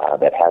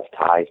that has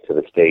ties to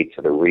the state,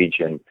 to the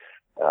region.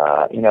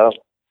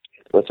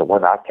 Listen, we're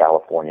not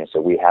California, so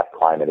we have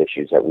climate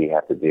issues that we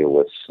have to deal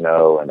with,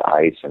 snow and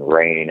ice and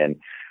rain, and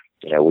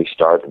we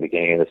start at the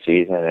beginning of the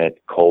season at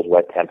cold,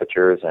 wet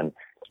temperatures, and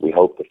we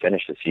hope to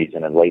finish the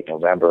season in late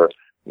November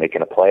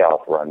making a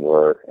playoff run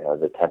where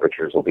the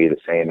temperatures will be the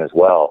same as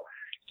well.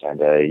 And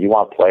you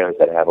want players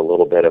that have a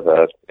little bit of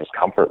a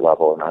comfort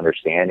level and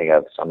understanding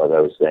of some of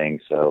those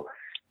things. So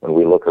when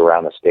we look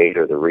around the state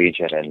or the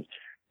region, and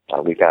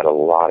we've got a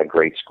lot of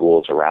great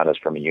schools around us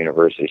from a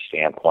university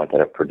standpoint that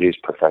have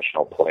produced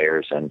professional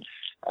players, and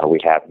we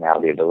have now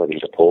the ability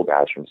to pull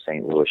guys from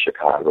St. Louis,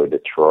 Chicago,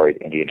 Detroit,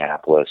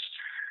 Indianapolis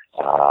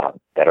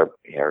that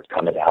are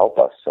coming to help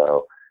us.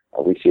 So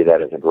we see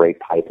that as a great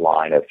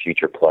pipeline of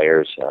future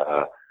players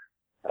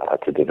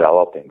to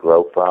develop and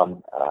grow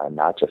from,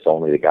 not just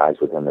only the guys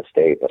within the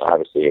state, but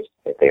obviously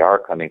if they are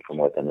coming from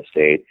within the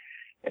state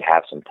and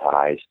have some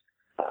ties,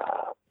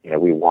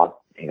 we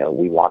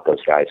want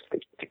those guys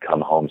to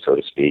come home, so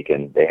to speak,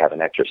 and they have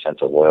an extra sense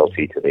of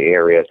loyalty to the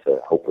area, to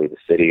hopefully the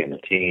city and the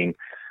team,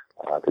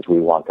 because we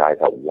want guys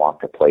that want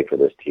to play for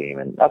this team.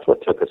 And that's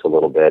what took us a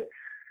little bit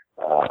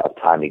of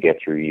time to get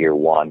through year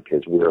one,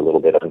 because we were a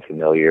little bit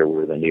unfamiliar. We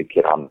were the new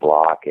kid on the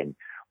block, and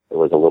there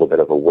was a little bit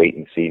of a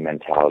wait-and-see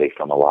mentality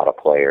from a lot of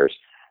players.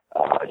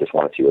 I just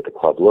want to see what the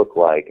club looked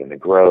like and the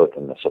growth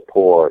and the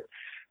support,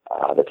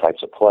 the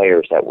types of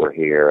players that were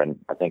here. And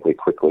I think we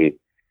quickly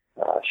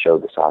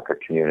showed the soccer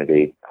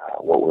community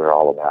what we're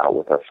all about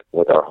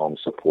with our home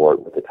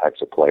support, with the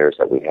types of players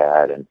that we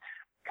had, and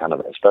kind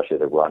of especially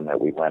the run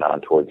that we went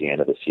on towards the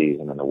end of the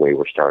season and the way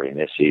we're starting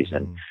this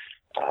season,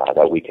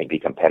 that we can be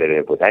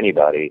competitive with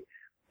anybody.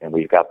 And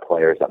we've got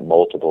players at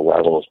multiple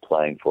levels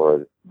playing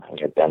for.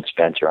 We had Ben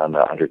Spencer on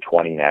the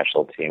under-20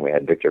 national team. We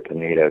had Victor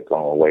Pineda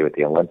going away with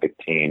the Olympic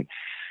team.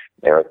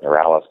 Eric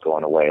Morales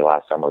going away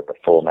last summer with the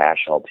full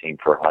national team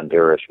for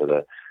Honduras for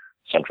the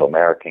Central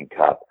American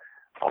Cup.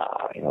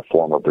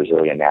 Former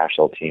Brazilian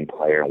national team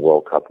player and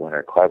World Cup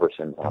winner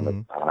Cleverson's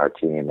on our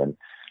team. And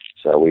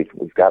so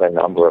we've got a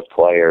number of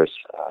players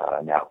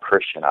now.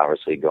 Kristian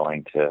obviously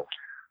going to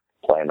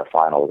play in the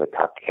final of the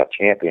Cup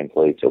Champions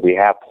League. So we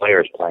have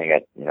players playing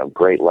at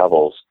great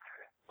levels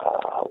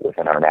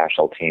within our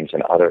national teams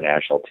and other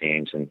national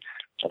teams. And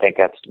I think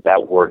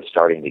that word's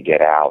starting to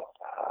get out.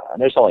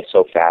 And there's only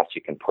so fast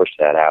you can push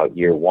that out.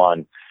 Year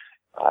one,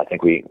 I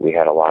think we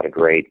had a lot of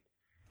great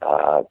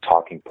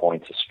talking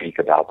points to speak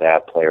about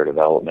that, player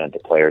development, the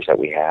players that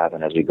we have.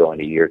 And as we go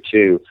into year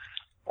two,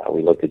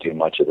 we look to do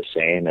much of the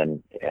same.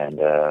 And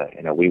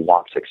we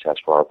want success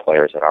for our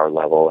players at our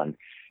level and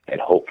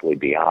hopefully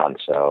beyond.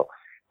 So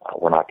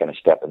we're not going to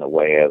step in the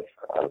way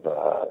of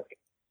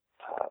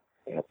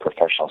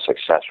professional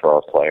success for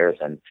our players.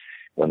 And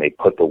when they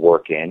put the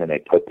work in and they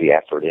put the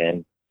effort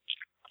in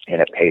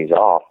and it pays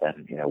off,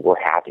 then, we're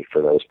happy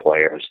for those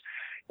players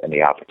and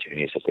the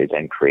opportunities that they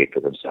then create for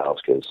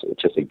themselves, because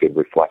it's just a good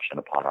reflection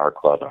upon our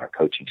club and our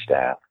coaching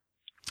staff.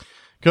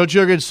 Coach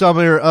Juergen,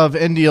 Sommer of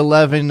Indy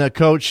 11.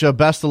 Coach,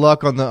 best of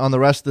luck on the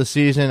rest of the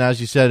season.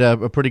 As you said,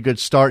 a pretty good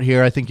start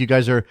here. I think you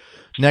guys are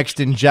next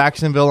in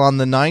Jacksonville on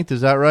the 9th.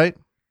 Is that right?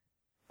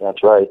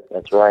 That's right.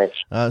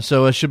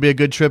 So it should be a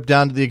good trip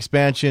down to the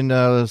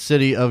expansion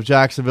city of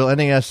Jacksonville.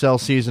 NASL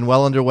season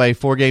well underway,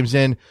 4 games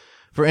in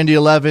for Indy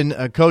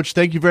 11. Coach,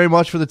 thank you very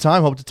much for the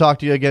time. Hope to talk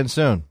to you again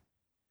soon.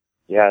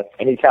 Yeah,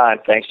 anytime.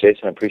 Thanks,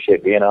 Jason. I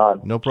appreciate being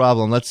on. No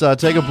problem. Let's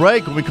take a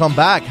break. When we come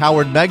back,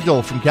 Howard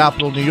Megdal from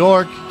Capital New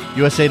York,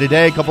 USA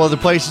Today, a couple other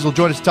places will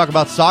join us to talk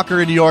about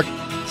soccer in New York,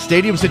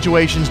 stadium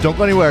situations. Don't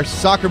go anywhere.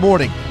 Soccer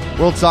Morning,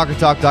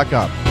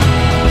 WorldSoccerTalk.com.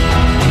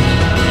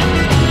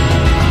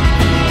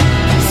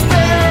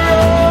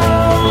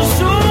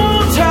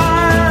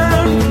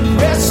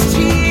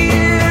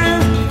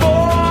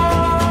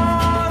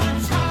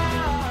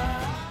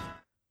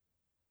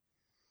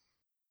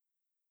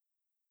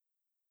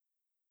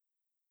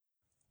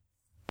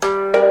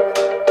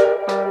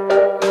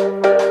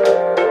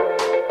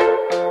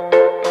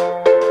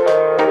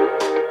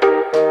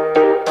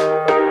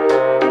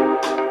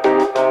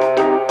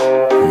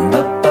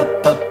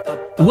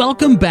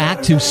 Welcome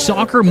back to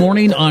Soccer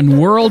Morning on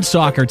World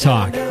Soccer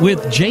Talk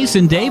with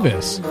Jason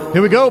Davis.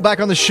 Here we go, back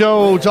on the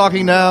show,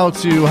 talking now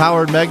to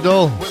Howard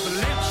Megdal,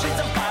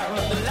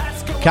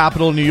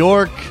 Capital New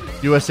York,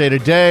 USA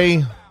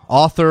Today,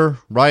 author,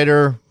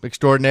 writer,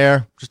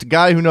 extraordinaire, just a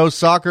guy who knows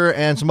soccer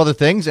and some other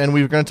things, and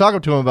we're going to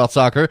talk to him about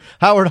soccer.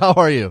 Howard, how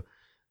are you?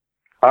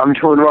 I'm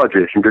doing well,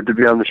 Jason. Good to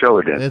be on the show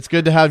again. It's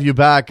good to have you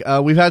back.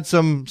 We've had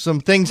some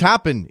things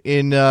happen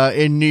in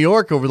New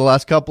York over the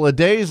last couple of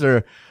days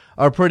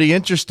are pretty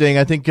interesting.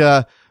 I think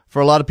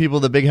for a lot of people,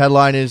 the big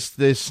headline is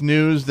this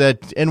news that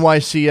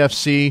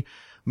NYCFC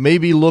may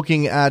be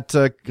looking at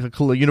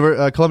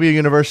Columbia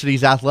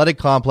University's athletic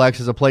complex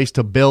as a place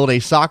to build a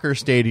soccer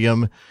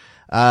stadium.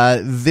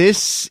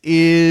 This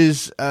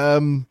is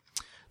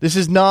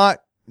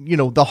not,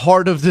 the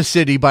heart of the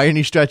city by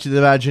any stretch of the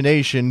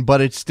imagination, but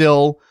it's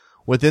still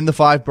within the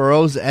 5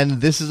 boroughs,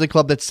 and this is a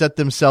club that set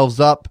themselves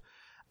up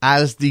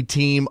as the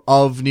team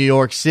of New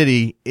York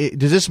City.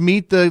 Does this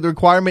meet the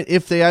requirement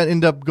if they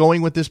end up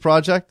going with this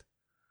project?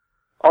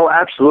 Oh,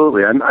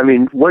 absolutely. I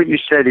mean, what you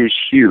said is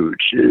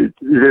huge.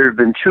 There have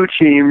been 2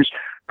 teams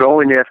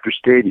going after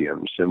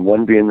stadiums, and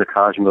one being the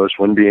Cosmos,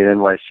 one being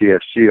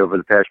NYCFC over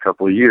the past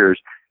couple of years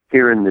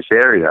here in this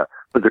area.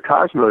 But the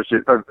Cosmos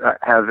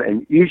have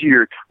an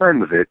easier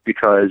time of it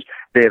because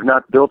they have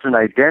not built an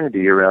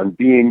identity around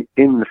being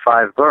in the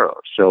 5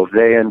 boroughs. So if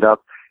they end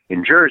up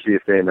in Jersey,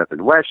 if they end up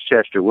in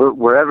Westchester,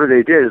 wherever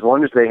they did, as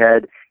long as they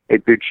had a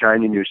big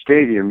shiny new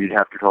stadium, you'd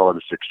have to call it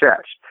a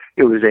success.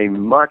 It was a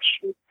much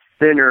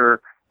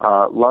thinner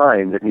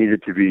line that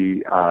needed to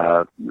be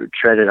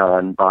treaded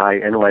on by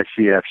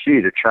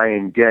NYCFC to try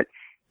and get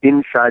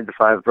inside the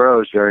 5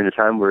 boroughs during a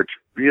time where it's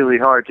really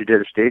hard to get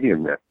a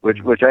stadium there, which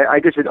I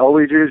guess it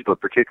always is,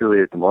 but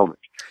particularly at the moment.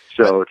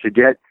 So to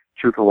get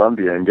to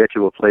Columbia and get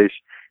to a place,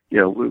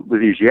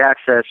 with easy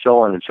access, so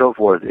on and so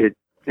forth, it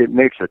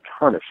makes a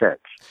ton of sense.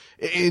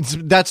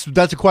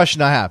 That's a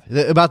question I have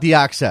about the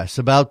access,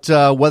 about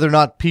whether or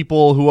not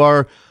people who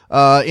are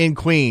in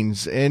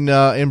Queens,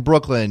 in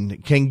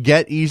Brooklyn, can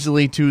get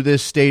easily to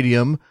this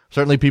stadium.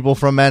 Certainly people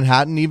from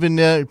Manhattan,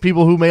 even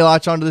people who may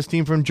latch onto this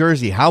team from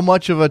Jersey. How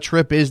much of a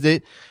trip is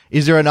it?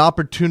 Is there an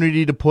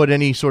opportunity to put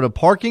any sort of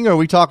parking, or are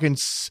we talking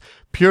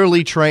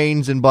purely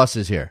trains and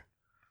buses here?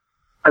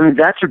 I mean,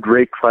 that's a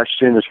great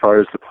question as far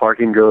as the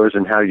parking goes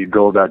and how you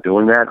go about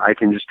doing that. I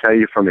can just tell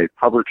you from a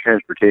public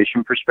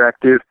transportation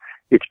perspective,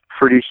 it's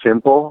pretty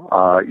simple.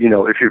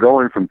 If you're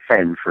going from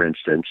Penn, for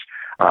instance,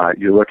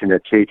 you're looking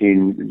at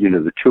taking,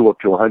 the 2 up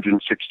to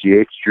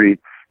 168th Street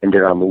and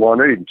get on the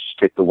 1, or you can just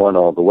take the 1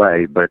 all the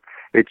way. But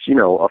it's, a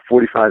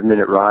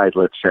 45-minute ride,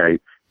 let's say.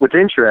 What's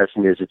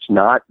interesting is it's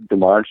not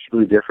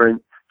demonstrably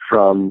different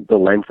from the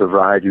length of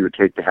ride you would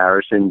take to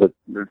Harrison, but,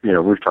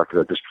 we've talked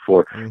about this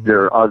before. Mm-hmm.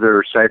 There are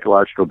other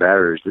psychological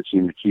barriers that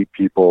seem to keep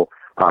people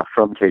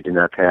from taking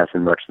that path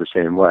in much the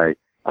same way.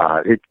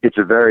 It's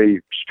a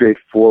very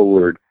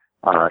straightforward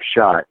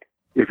shot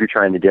if you're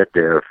trying to get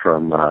there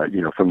from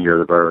near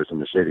the boroughs in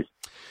the city.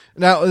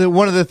 Now,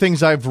 one of the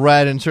things I've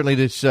read, and certainly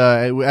this,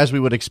 as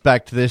we would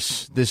expect,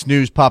 this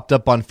news popped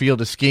up on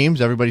Field of Schemes,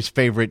 everybody's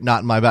favorite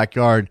Not in My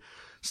Backyard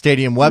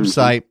stadium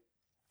website. Mm-hmm.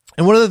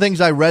 And one of the things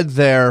I read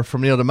there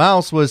from Neil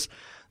DeMouse was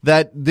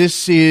that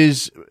this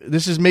is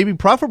maybe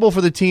preferable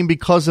for the team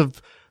because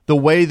of the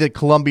way that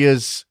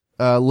Columbia's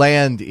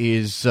land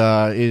is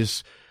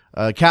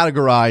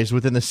categorized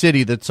within the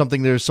city. That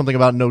there's something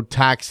about no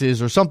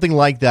taxes or something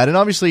like that. And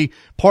obviously,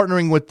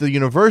 partnering with the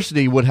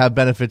university would have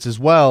benefits as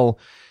well.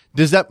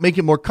 Does that make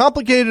it more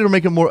complicated or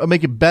make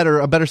it better,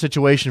 a better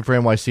situation for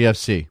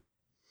NYCFC?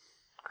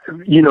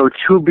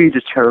 To be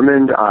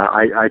determined.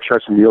 I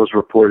trust Neil's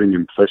reporting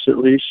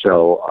implicitly,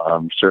 so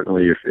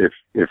certainly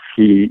if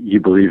he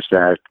believes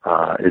that,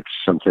 it's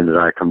something that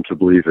I come to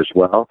believe as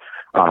well.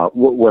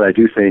 What I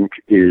do think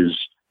is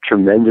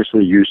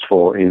tremendously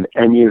useful in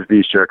any of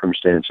these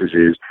circumstances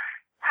is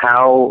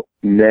how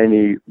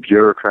many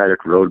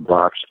bureaucratic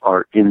roadblocks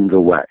are in the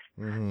way.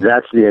 Mm-hmm.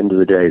 That's the end of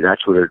the day.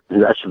 That's what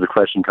the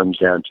question comes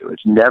down to.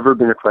 It's never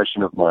been a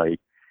question of money.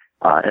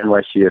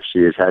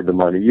 NYCFC has had the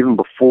money even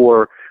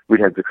before we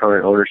had the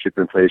current ownership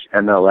in place.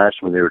 MLS,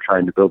 when they were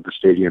trying to build the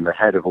stadium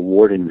ahead of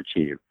awarding the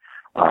team,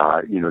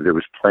 there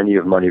was plenty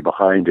of money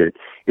behind it.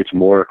 It's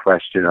more a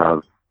question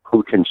of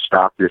who can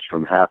stop this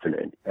from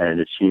happening. And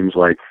it seems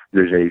like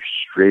there's a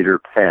straighter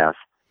path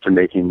to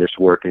making this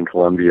work in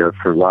Colombia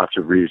for lots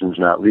of reasons,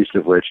 not least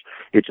of which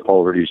it's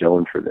already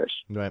zoned for this.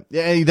 Right.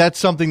 Yeah, that's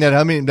something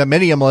that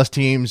many MLS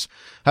teams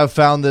have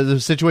found that the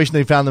situation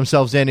they found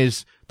themselves in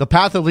is the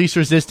path of least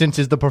resistance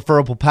is the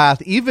preferable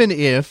path, even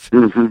if,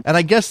 and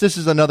I guess this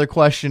is another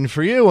question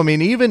for you. I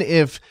mean, even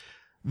if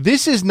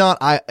this is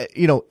not,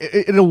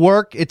 it'll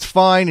work. It's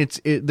fine.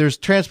 There's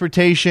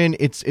transportation.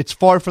 It's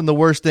far from the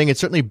worst thing. It's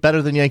certainly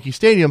better than Yankee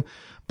Stadium.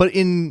 But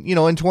in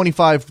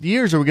 25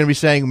 years, are we going to be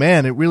saying,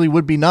 man, it really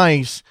would be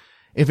nice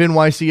if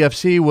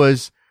NYCFC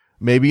was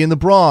maybe in the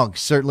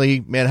Bronx?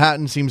 Certainly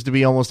Manhattan seems to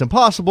be almost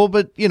impossible,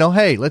 but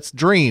hey, let's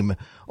dream.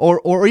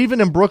 Or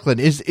even in Brooklyn.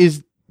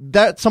 Is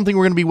that something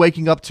we're going to be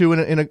waking up to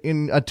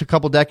in a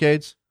couple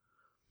decades?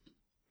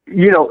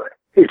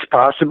 It's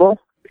possible.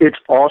 It's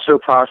also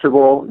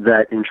possible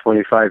that in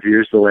 25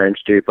 years, the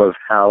landscape of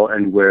how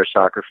and where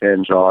soccer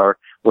fans are,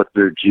 what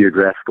the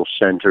geographical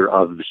center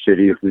of the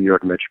city of the New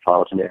York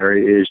metropolitan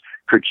area is,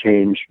 could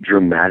change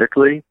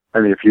dramatically. I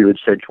mean, if you had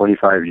said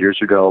 25 years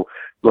ago,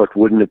 look,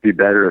 wouldn't it be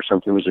better if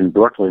something was in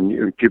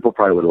Brooklyn, people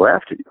probably would have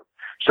laughed at you.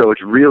 So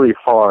it's really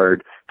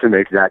hard to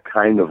make that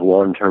kind of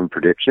long-term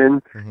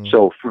prediction. Mm-hmm.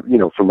 So,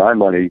 for my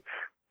money,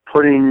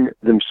 putting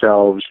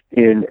themselves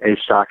in a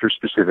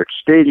soccer-specific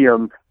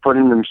stadium,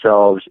 putting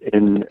themselves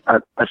in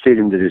a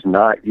stadium that is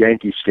not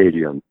Yankee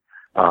Stadium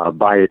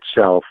by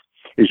itself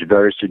is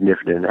very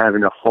significant. And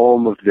having a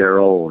home of their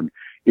own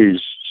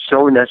is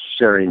so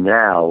necessary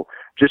now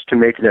just to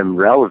make them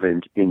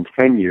relevant in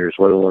 10 years,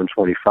 let alone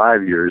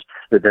 25 years,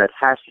 that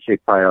has to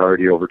take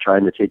priority over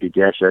trying to take a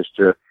guess as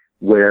to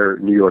where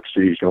New York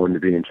City is going to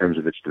be in terms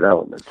of its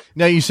development.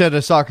 Now, you said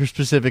a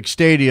soccer-specific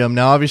stadium.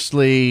 Now,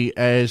 obviously,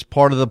 as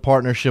part of the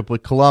partnership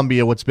with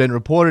Columbia, what's been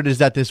reported is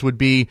that this would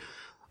be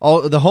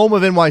the home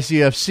of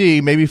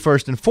NYCFC, maybe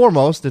first and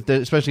foremost,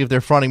 especially if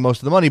they're fronting most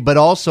of the money, but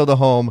also the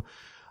home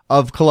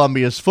of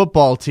Columbia's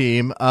football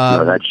team.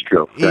 No, that's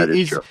true. That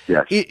is true,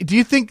 yes. Do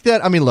you think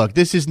that, look,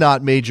 this is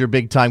not major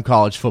big-time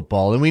college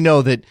football, and we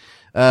know that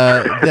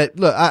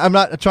look, I'm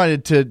not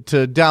trying to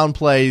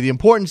downplay the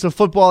importance of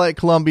football at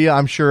Columbia.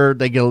 I'm sure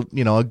they get,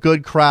 a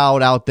good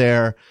crowd out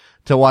there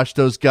to watch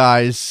those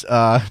guys,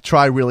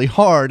 try really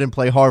hard and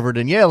play Harvard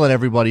and Yale and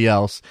everybody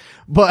else.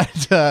 But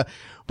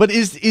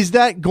is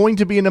that going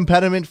to be an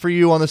impediment for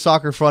you on the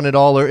soccer front at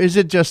all? Or is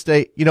it just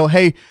hey,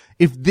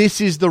 if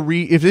this is the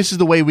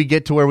way we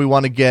get to where we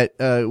want to get,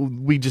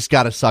 we just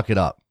got to suck it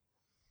up?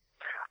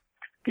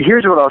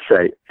 Here's what I'll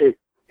say.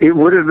 It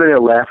would have been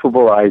a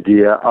laughable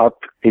idea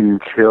up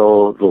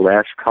until the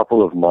last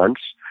couple of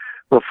months,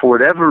 but for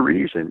whatever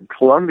reason,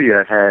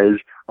 Columbia has,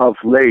 of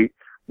late,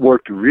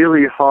 worked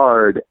really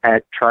hard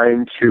at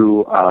trying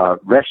to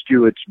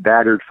rescue its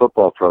battered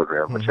football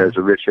program, which has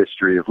a rich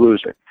history of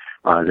losing.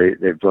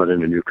 They've brought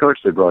in a new coach.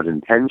 They brought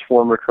in Penn's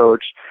former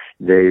coach.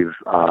 They've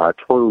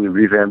totally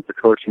revamped the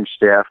coaching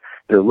staff.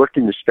 They're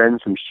looking to spend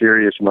some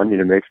serious money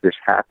to make this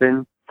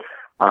happen.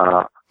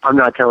 I'm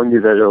not telling you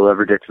that it'll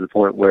ever get to the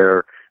point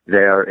where they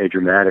are a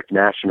dramatic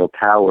national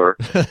power,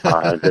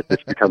 that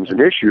this becomes an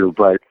issue,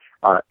 but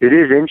it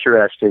is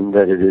interesting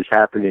that it is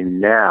happening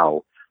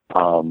now,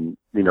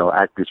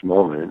 at this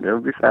moment. It'll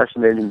be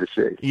fascinating to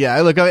see. Yeah,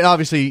 look,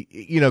 obviously,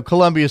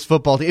 Columbia's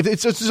football team,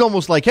 it's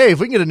almost like, hey, if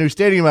we can get a new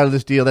stadium out of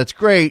this deal, that's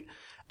great,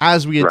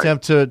 as we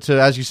attempt to,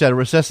 as you said,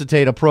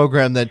 resuscitate a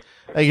program that,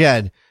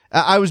 again,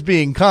 I was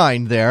being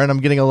kind there, and I'm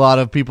getting a lot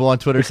of people on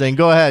Twitter saying,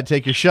 go ahead,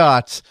 take your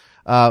shots.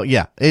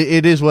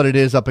 It is what it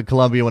is up at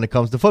Columbia when it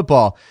comes to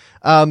football.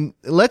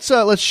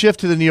 Let's shift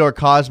to the New York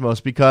Cosmos,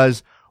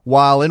 because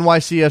while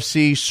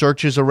NYCFC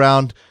searches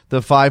around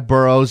the 5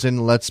 boroughs,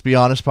 and let's be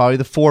honest, probably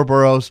the 4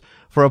 boroughs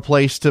for a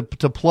place to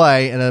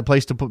play and a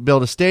place to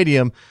build a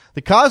stadium,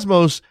 the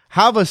Cosmos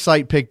have a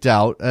site picked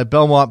out at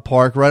Belmont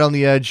Park, right on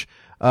the edge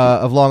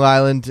of Long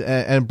Island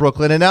and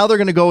Brooklyn, and now they're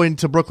going to go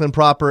into Brooklyn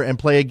proper and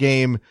play a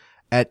game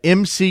at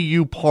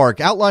MCU Park.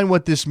 Outline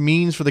what this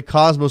means for the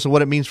Cosmos and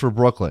what it means for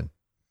Brooklyn.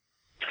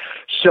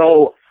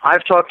 So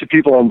I've talked to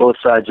people on both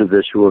sides of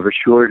this who have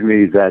assured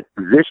me that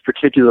this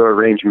particular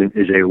arrangement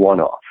is a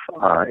one-off.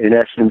 In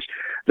essence,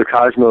 the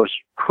Cosmos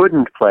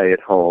couldn't play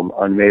at home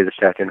on May the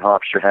 2nd.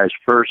 Hofstra has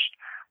first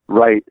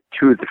right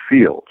to the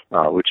field,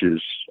 which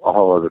is a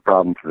whole other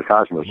problem for the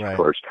Cosmos, right, of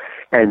course.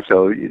 And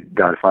so you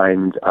got to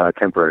find a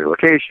temporary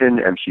location.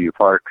 MCU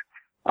Park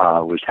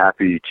was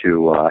happy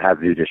to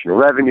have the additional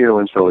revenue,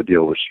 and so a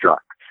deal was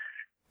struck.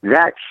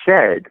 That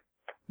said,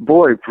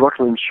 boy,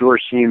 Brooklyn sure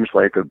seems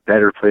like a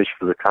better place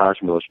for the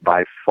Cosmos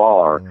by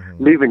far,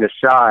 leaving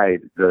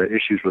aside the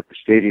issues with the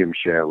stadium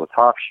share with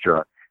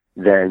Hofstra,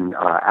 than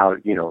out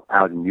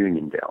in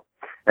Uniondale.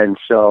 And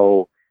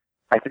so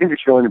I think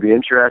it's going to be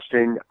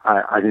interesting.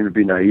 I think it would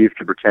be naive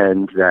to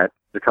pretend that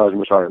the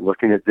Cosmos aren't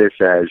looking at this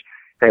as,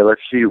 hey,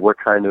 let's see what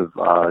kind of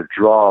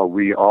draw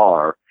we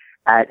are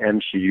at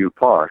MCU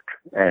Park.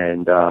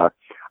 And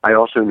I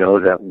also know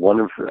that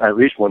at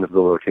least one of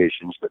the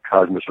locations that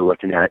Cosmos are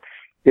looking at,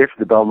 if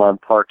the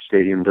Belmont Park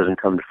Stadium doesn't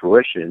come to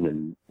fruition,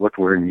 and look,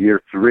 we're in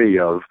year 3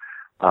 of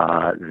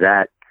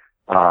that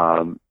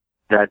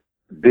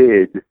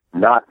bid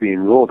not being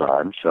ruled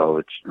on, so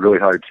it's really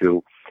hard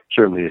to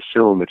certainly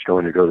assume it's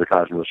going to go the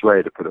Cosmos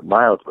way, to put it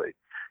mildly.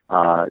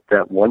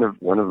 That one of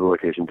the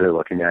locations they're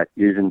looking at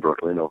is in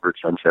Brooklyn over at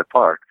Sunset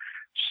Park.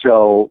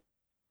 So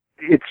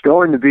it's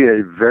going to be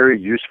a very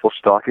useful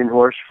stalking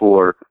horse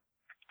for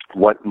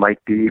what might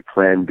be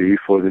Plan B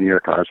for the New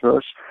York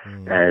Cosmos,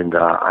 and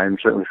I'm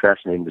certainly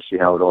fascinated to see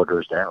how it all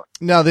goes down.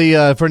 Now,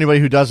 for anybody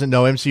who doesn't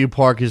know, MCU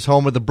Park is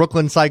home of the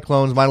Brooklyn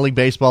Cyclones minor league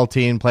baseball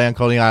team, playing on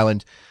Coney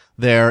Island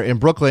there in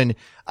Brooklyn.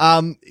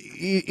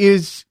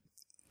 If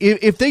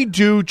they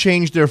do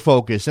change their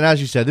focus, and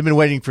as you said, they've been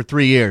waiting for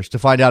 3 years to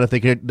find out if they're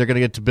going to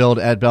get to build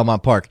at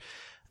Belmont Park.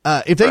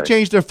 If they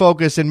change their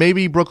focus, and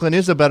maybe Brooklyn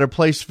is a better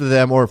place for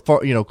them, or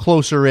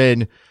closer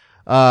in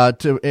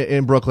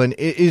Brooklyn,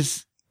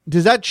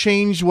 does that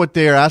change what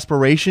their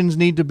aspirations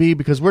need to be?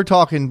 Because we're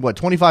talking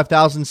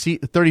 25,000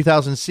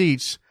 30,000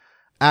 seats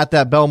at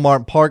that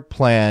Belmont Park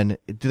plan.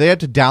 Do they have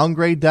to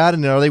downgrade that,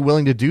 and are they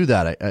willing to do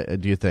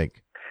that? Do you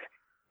think?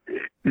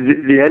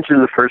 The answer to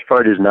the first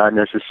part is not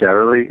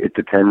necessarily. It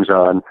depends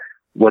on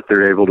what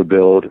they're able to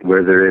build,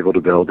 where they're able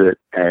to build it,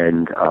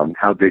 and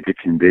how big it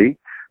can be.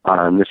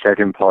 The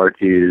second part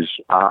is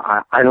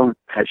I don't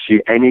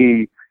see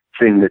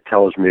anything that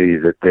tells me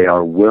that they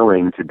are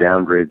willing to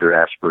downgrade their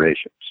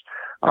aspirations.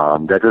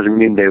 That doesn't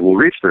mean they will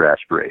reach their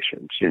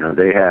aspirations.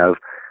 They have,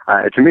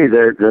 to me,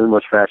 they're the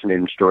most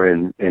fascinating story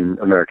in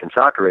American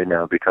soccer right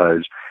now,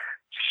 because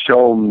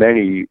so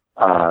many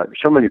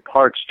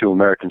parts to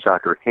American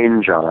soccer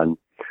hinge on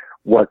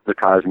what the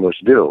Cosmos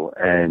do.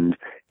 And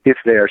if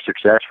they are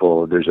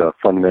successful, there's a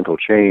fundamental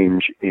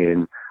change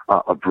in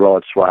a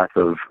broad swath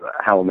of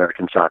how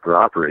American soccer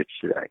operates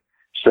today.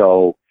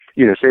 So,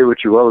 say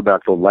what you will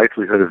about the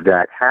likelihood of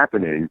that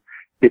happening,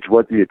 it's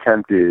what the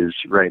attempt is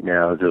right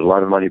now. There's a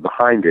lot of money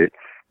behind it,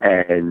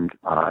 and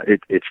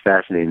it's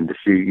fascinating to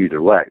see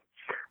either way.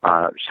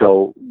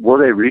 So will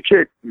they reach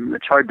it?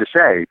 It's hard to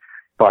say,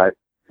 but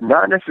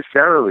not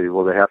necessarily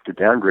will they have to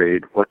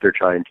downgrade what they're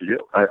trying to do.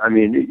 I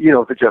mean,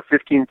 if it's a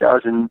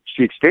 15,000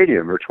 seat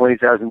stadium or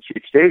 20,000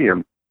 seat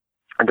stadium,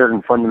 it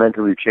doesn't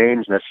fundamentally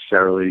change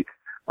necessarily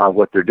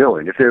what they're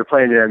doing. If they were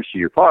playing at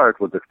MCU Park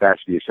with the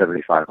capacity of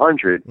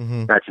 7,500,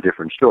 that's a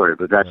different story.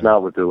 But that's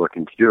not what they're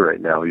looking to do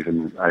right now,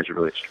 even as it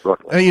relates to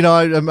Brooklyn.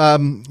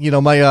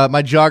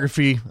 My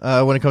geography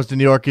when it comes to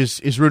New York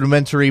is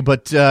rudimentary.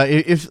 But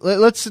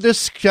let's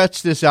just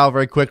sketch this out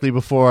very quickly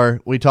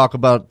before we talk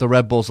about the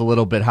Red Bulls a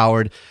little bit,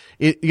 Howard.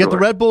 You get the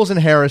Red Bulls in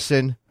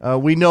Harrison.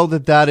 We know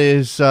that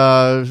is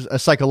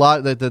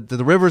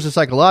the river is a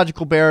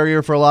psychological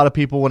barrier for a lot of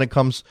people when it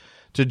comes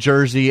to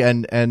Jersey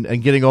and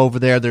getting over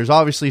there. There's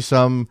obviously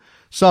some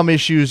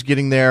issues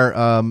getting there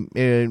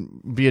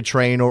via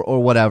train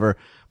or whatever.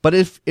 But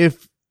if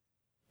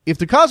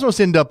the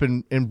Cosmos end up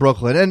in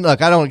Brooklyn, and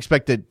look, I don't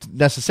expect it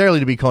necessarily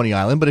to be Coney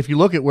Island, but if you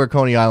look at where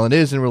Coney Island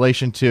is in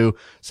relation to,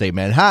 say,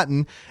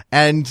 Manhattan,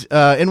 and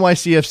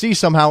NYCFC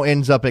somehow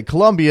ends up at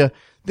Columbia,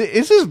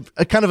 this is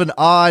a kind of an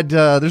odd.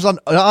 There's an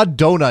odd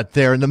donut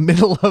there in the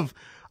middle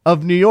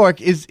of New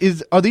York.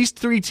 Are these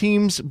three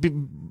teams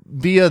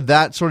via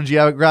that sort of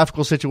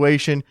geographical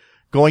situation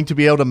going to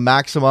be able to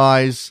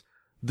maximize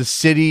the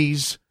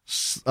city's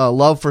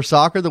love for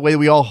soccer the way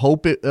we all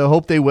hope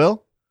they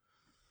will?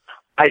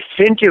 I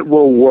think it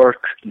will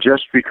work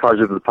just because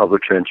of the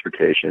public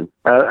transportation.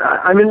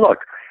 I mean, look,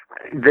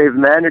 they've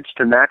managed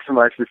to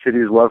maximize the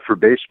city's love for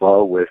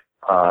baseball with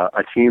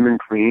a team in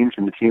Queens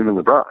and a team in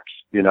the Bronx,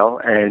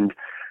 and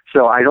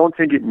so I don't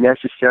think it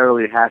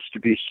necessarily has to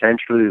be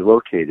centrally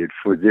located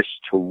for this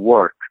to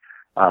work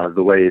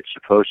the way it's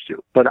supposed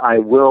to. But I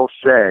will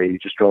say,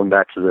 just going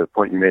back to the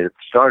point you made at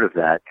the start of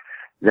that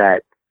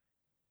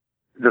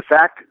the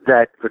fact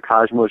that the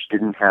Cosmos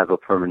didn't have a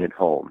permanent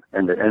home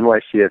and that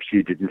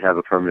NYCFC didn't have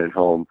a permanent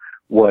home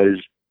was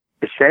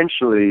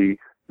essentially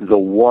the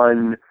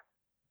one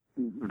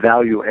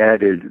value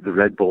added the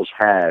Red Bulls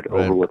had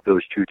over what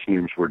those two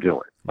teams were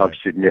doing of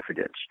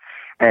significance.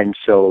 And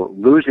so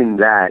losing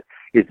that,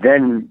 it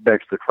then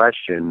begs the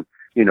question,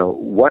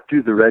 what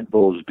do the Red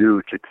Bulls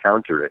do to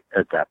counter it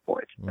at that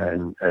point?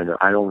 And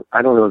I don't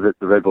know that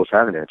the Red Bulls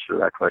have an answer to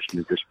that question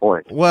at this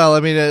point. Well,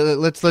 I mean,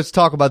 let's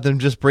talk about them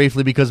just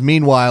briefly, because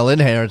meanwhile in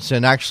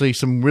Harrison, actually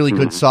some really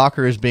good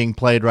soccer is being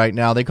played right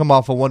now. They come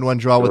off a 1-1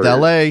 draw with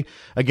LA.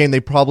 Again,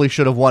 they probably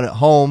should have won at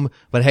home,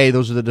 but hey,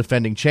 those are the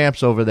defending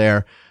champs over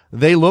there.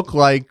 They look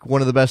like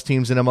one of the best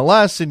teams in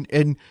MLS,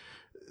 and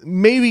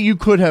maybe you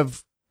could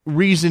have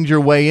reasoned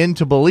your way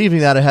into believing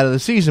that ahead of the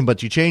season,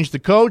 but you changed the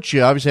coach.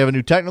 You obviously have a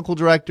new technical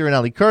director in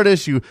Ali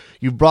Curtis.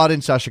 You've brought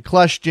in Sasha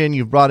Kleshtin.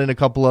 You've brought in a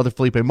couple other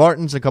Felipe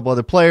Martins, a couple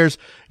other players.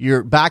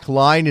 Your back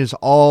line is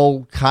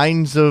all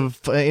kinds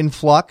of in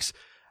flux.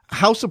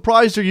 How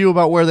surprised are you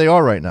about where they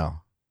are right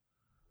now?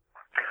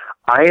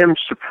 I am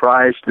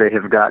surprised they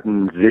have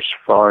gotten this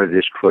far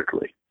this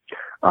quickly.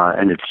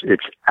 And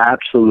it's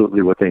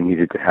absolutely what they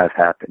needed to have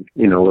happen.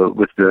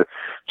 With the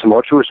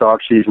tumultuous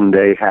offseason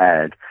they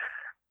had,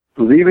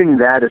 leaving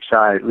that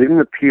aside, leaving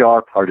the PR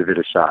part of it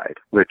aside,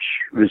 which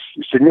was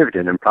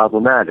significant and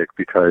problematic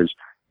because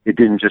it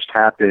didn't just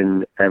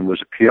happen and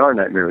was a PR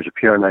nightmare. It was a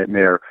PR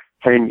nightmare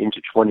heading into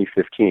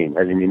 2015,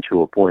 heading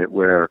into a point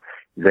where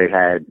they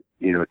had,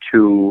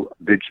 two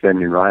big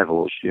spending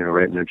rivals,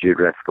 right in their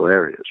geographical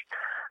areas.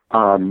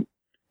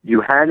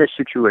 You had a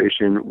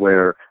situation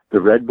where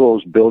the Red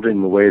Bulls,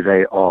 building the way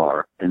they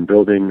are and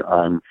building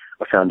on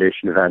a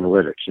foundation of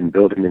analytics and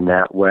building in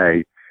that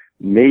way,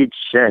 made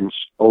sense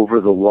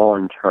over the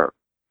long term.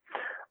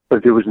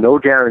 But there was no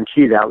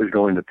guarantee that was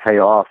going to pay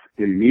off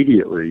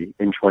immediately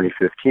in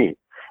 2015.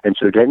 And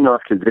so getting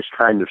off to this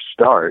kind of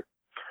start,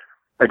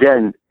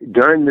 again,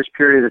 during this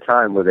period of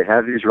time where they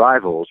have these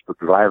rivals, but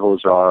the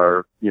rivals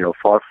are,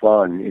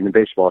 far-flung in the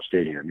baseball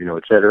stadium,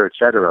 et cetera,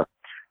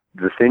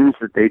 the things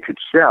that they could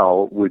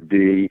sell would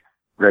be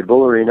Red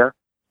Bull Arena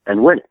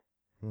and winning.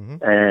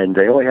 And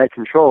they only had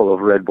control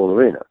over Red Bull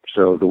Arena.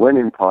 So the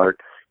winning part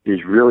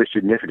is really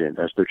significant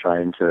as they're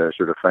trying to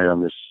sort of fight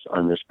on this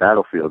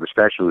battlefield,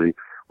 especially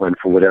when,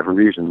 for whatever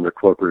reason, the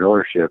corporate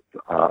ownership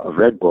of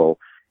Red Bull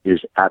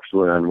is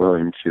absolutely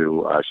unwilling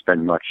to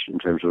spend much in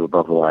terms of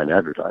above-the-line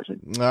advertising.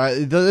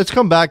 Let's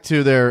come back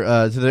to their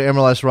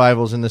MLS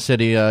rivals in the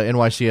city,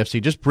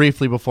 NYCFC, just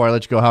briefly before I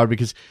let you go, Howard,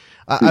 because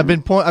I've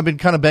been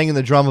kind of banging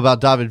the drum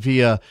about David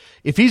Villa.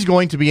 If he's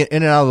going to be in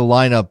and out of the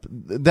lineup,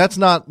 that's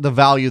not the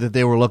value that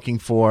they were looking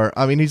for.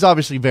 I mean, he's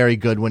obviously very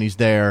good when he's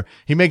there.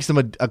 He makes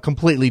them a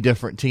completely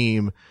different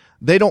team.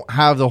 They don't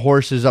have the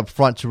horses up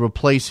front to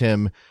replace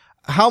him.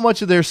 How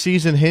much of their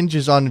season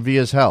hinges on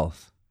Villa's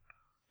health?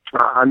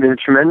 I mean, a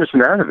tremendous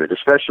amount of it,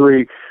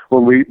 especially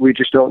when we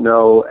just don't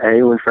know,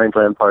 A, when Frank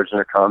Lampard's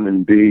going to come,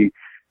 and B,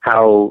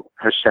 how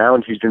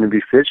sound he's going to be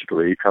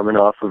physically coming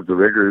off of the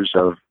rigors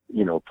of,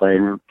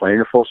 playing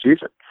a full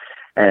season.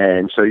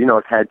 And so,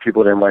 I've had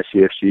people at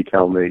NYCFC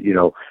tell me,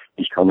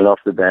 he's coming off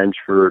the bench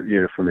for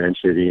Man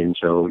City. And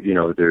so,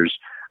 there's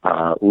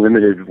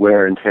limited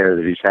wear and tear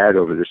that he's had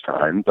over this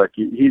time, but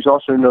he's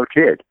also no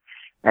kid.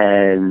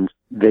 And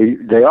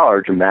they are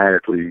a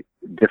dramatically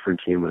different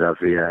team without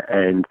Villa.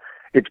 And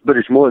but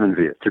it's more than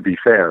Villa, to be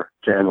fair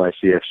to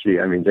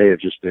NYCFC. I mean, they have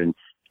just been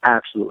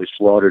absolutely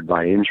slaughtered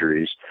by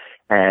injuries.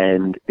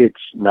 And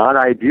it's not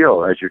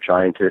ideal as you're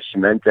trying to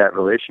cement that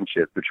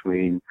relationship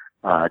between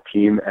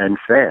team and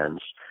fans.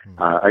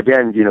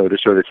 Again, to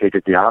sort of take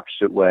it the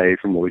opposite way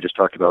from what we just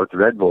talked about with the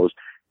Red Bulls,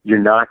 you're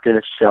not going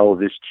to sell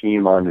this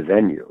team on the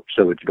venue.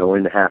 So it's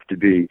going to have to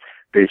be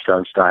based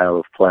on style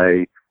of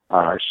play,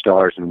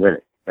 stars and winning.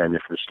 And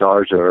if the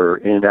stars are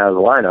in and out of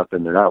the lineup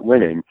and they're not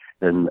winning,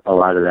 then a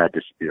lot of that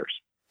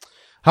disappears.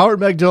 Howard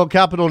Megdal,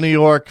 Capital New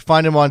York.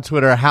 Find him on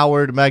Twitter,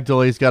 Howard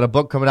Megdal. He's got a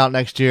book coming out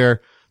next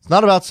year. It's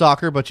not about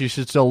soccer, but you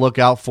should still look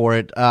out for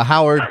it.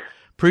 Howard,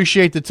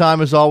 appreciate the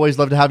time as always.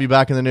 Love to have you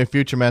back in the near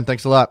future, man.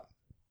 Thanks a lot.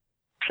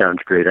 Sounds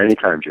great.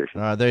 Anytime, Jason.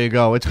 All right, there you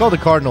go. It's called The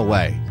Cardinal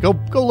Way. Go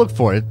look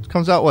for it. It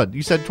comes out, what?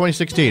 You said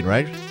 2016,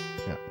 right?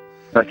 Yeah.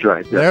 That's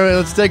right. Yeah. There,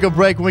 let's take a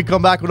break. When we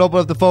come back, we'll open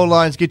up the phone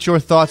lines, get your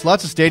thoughts.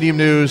 Lots of stadium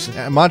news.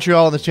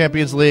 Montreal in the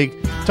Champions League.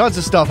 Tons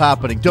of stuff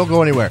happening. Don't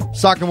go anywhere.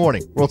 Soccer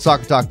Morning,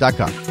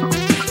 WorldSoccerTalk.com.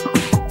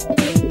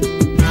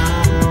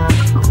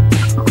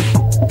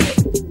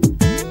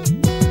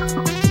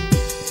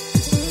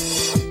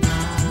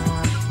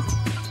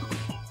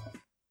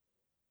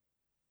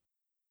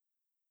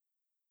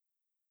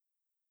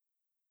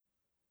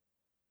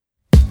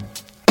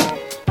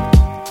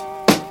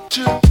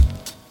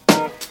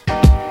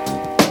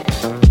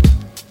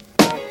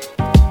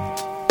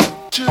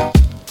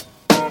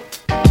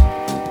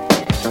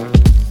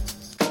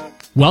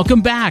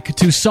 Welcome back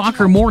to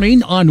Soccer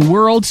Morning on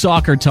World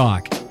Soccer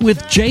Talk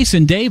with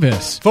Jason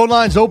Davis. Phone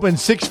lines open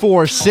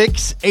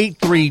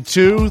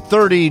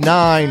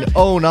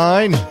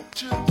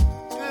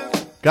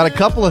 646-832-3909. Got a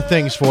couple of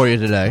things for you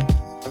today.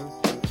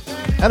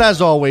 And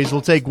as always,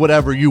 we'll take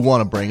whatever you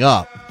want to bring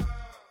up.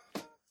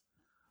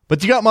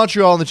 But you got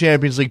Montreal in the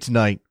Champions League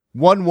tonight.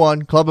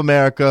 1-1, Club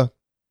America,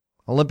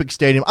 Olympic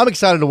Stadium. I'm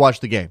excited to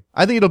watch the game.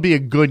 I think it'll be a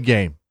good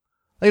game.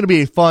 I think it'll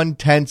be a fun,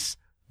 tense,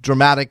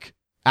 dramatic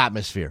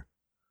atmosphere.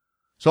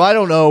 So I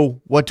don't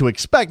know what to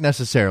expect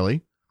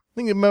necessarily.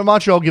 I think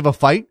Montreal give a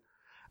fight.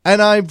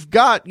 And I've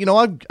got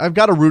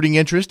a rooting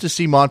interest to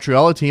see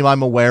Montreal, a team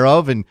I'm aware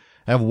of and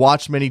have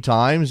watched many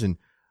times, and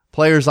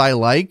players I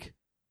like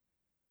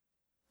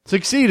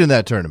succeed in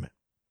that tournament.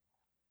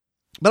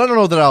 But I don't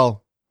know that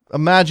I'll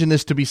imagine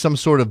this to be some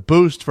sort of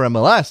boost for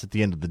MLS at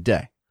the end of the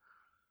day.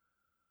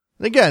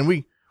 And again,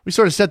 we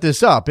sort of set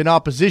this up in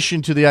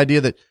opposition to the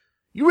idea that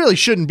you really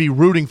shouldn't be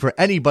rooting for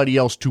anybody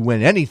else to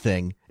win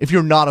anything if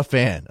you're not a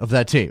fan of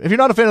that team. If you're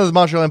not a fan of the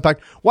Montreal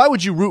Impact, why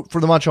would you root for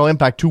the Montreal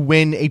Impact to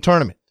win a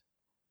tournament?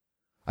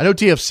 I know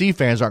TFC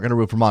fans aren't going to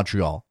root for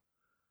Montreal,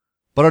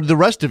 but are the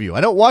rest of you?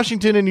 I know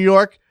Washington in New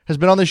York has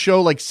been on this show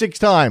like 6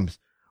 times,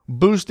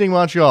 boosting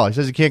Montreal. He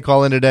says he can't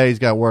call in today. He's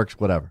got work,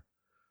 whatever.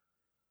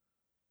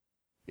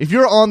 If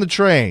you're on the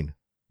train,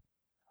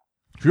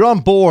 if you're on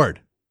board,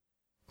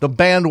 the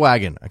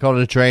bandwagon, I called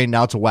it a train,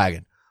 now it's a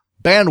wagon,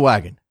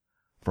 bandwagon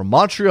from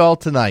Montreal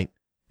tonight,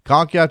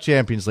 CONCACAF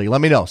Champions League,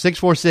 let me know.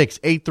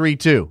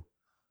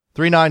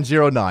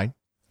 646-832-3909,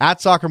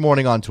 at Soccer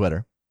Morning on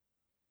Twitter.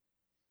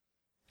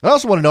 I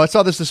also want to know, I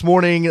saw this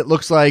morning, it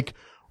looks like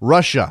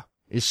Russia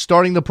is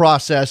starting the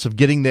process of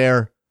getting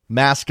their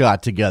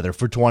mascot together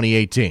for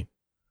 2018.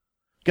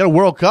 Got a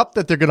World Cup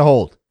that they're going to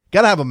hold.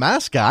 Got to have a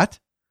mascot.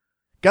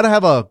 Got to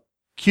have a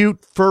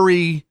cute,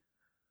 furry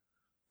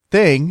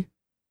thing,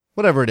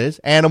 whatever it is,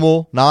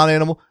 animal,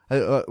 non-animal.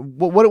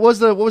 What was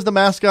the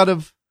mascot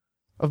of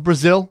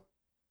Brazil?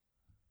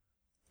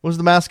 What was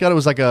the mascot? It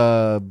was like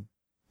it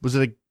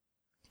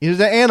was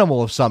an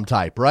animal of some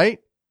type, right?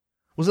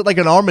 Was it like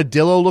an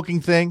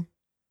armadillo-looking thing?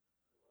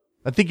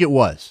 I think it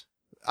was.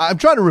 I'm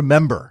trying to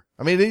remember.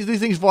 I mean, these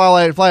things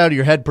fly out of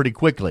your head pretty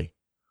quickly.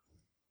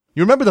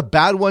 You remember the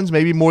bad ones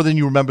maybe more than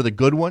you remember the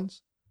good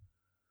ones?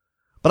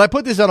 But I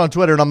put this out on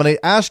Twitter, and I'm going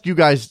to ask you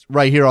guys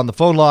right here on the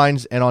phone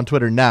lines and on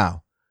Twitter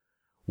now,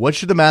 what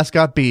should the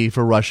mascot be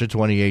for Russia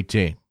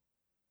 2018?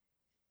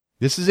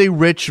 This is a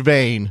rich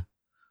vein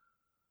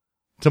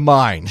to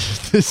mine.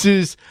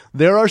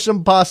 There are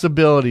some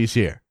possibilities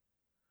here.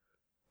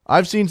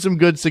 I've seen some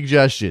good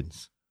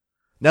suggestions.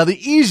 Now, the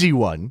easy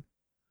one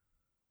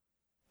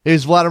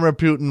is Vladimir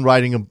Putin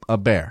riding a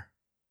bear.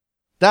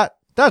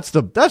 That's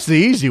the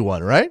easy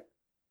one, right?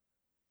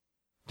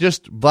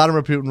 Just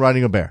Vladimir Putin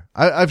riding a bear.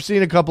 I've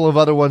seen a couple of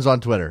other ones on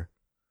Twitter.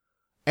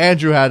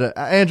 Andrew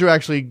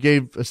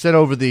actually sent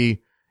over the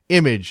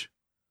image.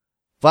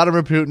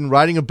 Vladimir Putin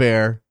riding a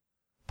bear,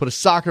 put a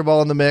soccer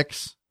ball in the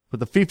mix, put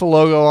the FIFA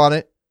logo on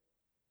it.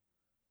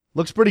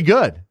 Looks pretty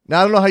good.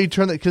 Now, I don't know how you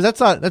turn that, because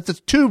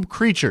that's 2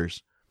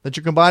 creatures that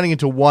you're combining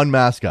into one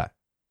mascot.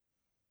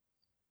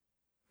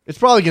 It's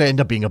probably going to end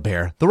up being a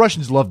bear. The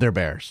Russians love their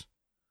bears.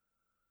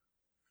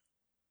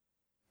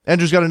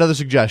 Andrew's got another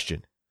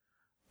suggestion.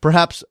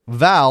 Perhaps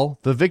Val,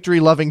 the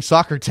victory-loving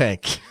soccer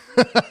tank.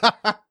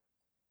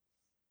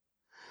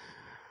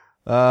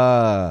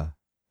 The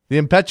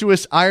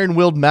impetuous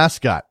iron-willed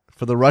mascot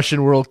for the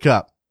Russian World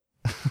Cup.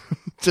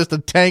 Just a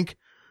tank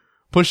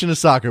pushing a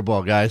soccer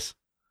ball, guys.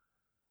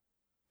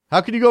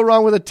 How can you go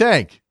wrong with a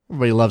tank?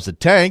 Everybody loves a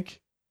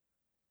tank.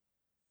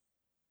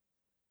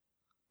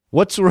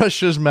 What's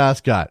Russia's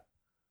mascot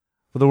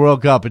for the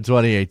World Cup in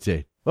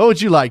 2018? What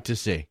would you like to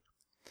see?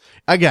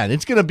 Again,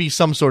 it's going to be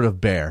some sort of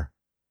bear.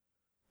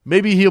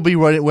 Maybe he'll be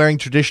wearing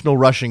traditional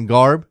Russian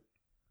garb.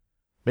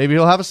 Maybe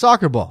he'll have a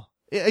soccer ball.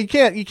 You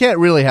can't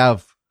really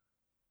have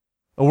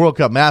a World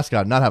Cup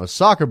mascot and not have a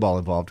soccer ball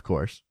involved, of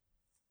course.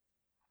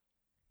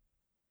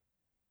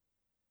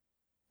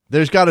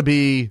 It's got to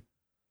be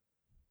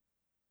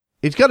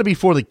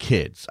for the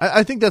kids.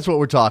 I think that's what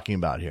we're talking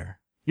about here.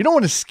 You don't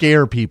want to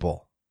scare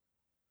people.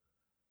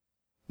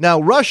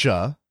 Now,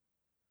 Russia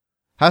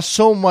has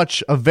so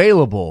much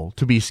available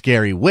to be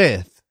scary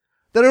with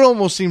that it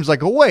almost seems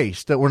like a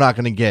waste that we're not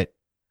going to get,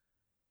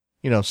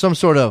 some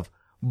sort of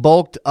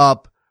bulked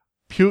up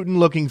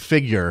Putin-looking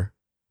figure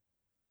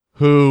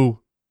who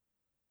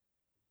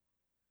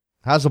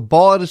has a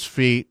ball at his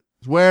feet,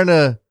 is wearing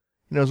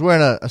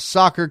a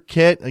soccer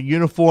kit, a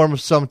uniform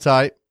of some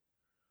type.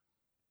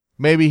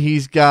 Maybe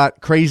he's got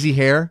crazy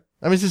hair.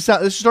 I mean, this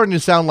is starting to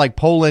sound like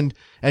Poland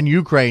and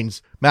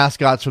Ukraine's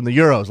mascots from the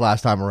Euros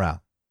last time around.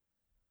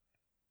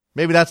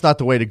 Maybe that's not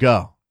the way to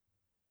go.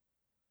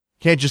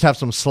 Can't just have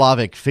some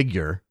Slavic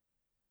figure.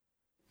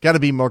 Got to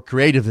be more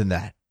creative than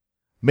that.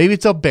 Maybe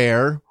it's a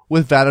bear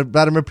with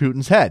Vladimir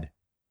Putin's head.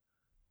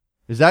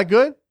 Is that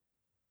good?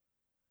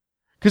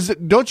 Because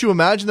don't you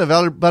imagine that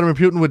Vladimir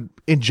Putin would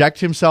inject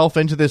himself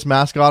into this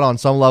mascot on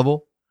some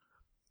level?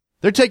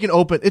 They're taking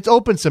it's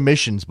open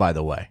submissions, by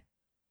the way.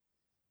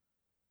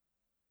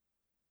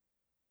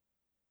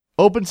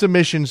 Open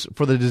submissions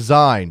for the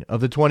design of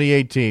the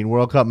 2018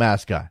 World Cup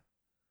mascot.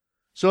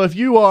 So if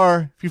you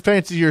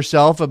fancy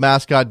yourself a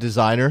mascot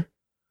designer,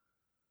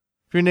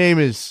 if your name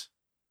is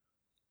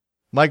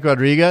Mike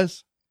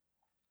Rodriguez,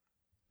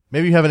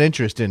 maybe you have an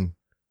interest in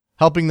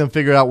helping them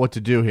figure out what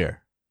to do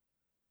here.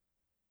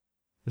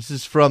 This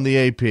is from the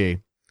AP.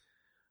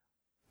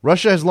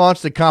 Russia has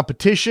launched a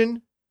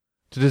competition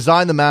to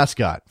design the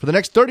mascot. For the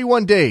next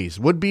 31 days,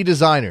 would-be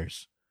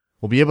designers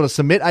will be able to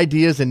submit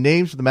ideas and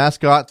names for the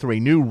mascot through a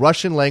new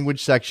Russian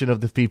language section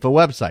of the FIFA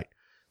website.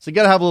 So you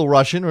got to have a little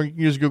Russian, or you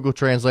can use Google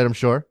Translate, I'm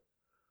sure.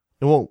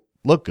 It won't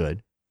look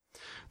good.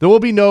 There will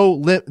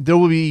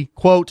be,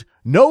 quote,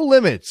 no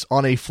limits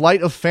on a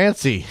flight of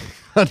fancy,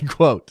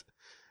 unquote.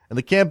 And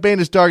the campaign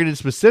is targeted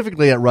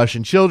specifically at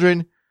Russian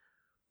children.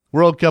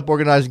 World Cup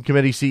Organizing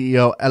Committee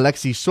CEO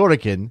Alexei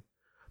Sorokin.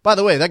 By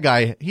the way, that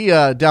guy, he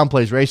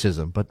downplays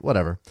racism, but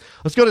whatever.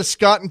 Let's go to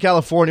Scott in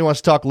California. He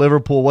wants to talk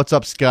Liverpool. What's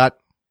up, Scott?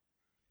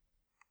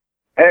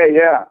 Hey,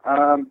 yeah.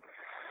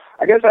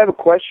 I guess I have a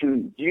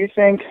question. Do you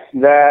think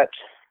that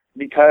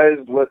because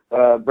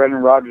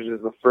Brendan Rodgers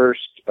is the first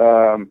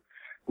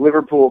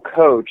Liverpool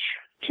coach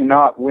to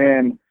not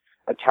win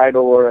a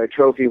title or a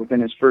trophy within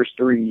his first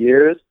 3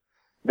 years,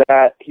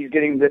 that he's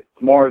getting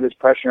more of this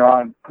pressure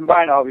on,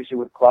 combined obviously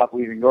with Klopp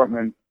leaving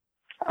Dortmund?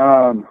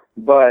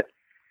 But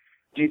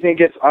do you think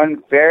it's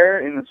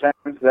unfair in the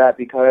sense that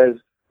because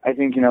I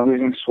think,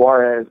 losing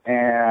Suarez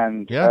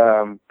and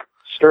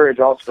Sturridge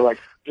also,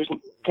 just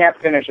can't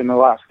finish in the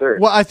last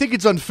third? Well, I think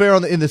it's unfair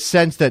in the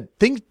sense that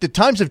the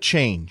times have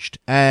changed,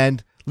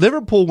 and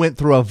Liverpool went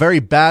through a very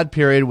bad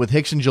period with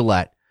Hicks and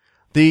Gillette.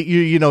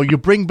 You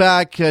bring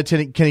back Kenny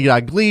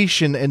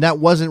Dalglish, and that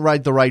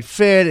wasn't the right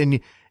fit, and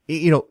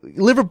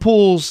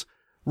Liverpool's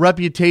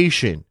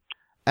reputation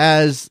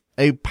as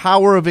a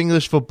power of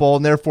English football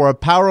and therefore a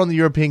power on the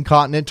European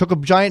continent took a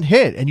giant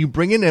hit. And you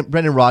bring in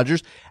Brendan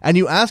Rodgers and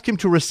you ask him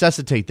to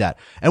resuscitate that.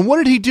 And what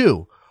did he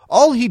do?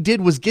 All he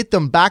did was get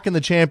them back in the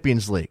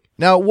Champions League.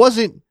 Now, it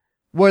wasn't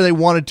where they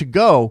wanted to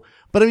go,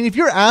 but if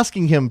you're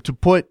asking him to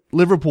put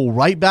Liverpool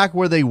right back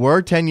where they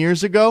were 10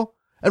 years ago,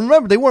 and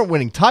remember, they weren't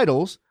winning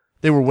titles,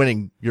 they were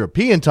winning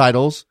European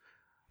titles.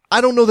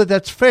 I don't know that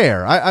that's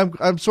fair.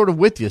 I'm sort of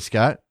with you,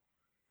 Scott.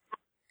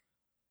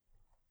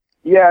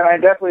 Yeah, and I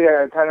definitely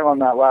kind of on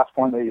that last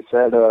point that you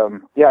said.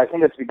 I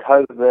think it's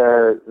because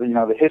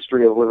the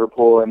history of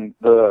Liverpool and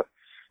the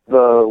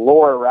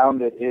lore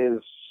around it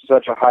is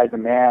such a high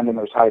demand and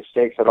there's high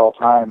stakes at all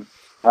times.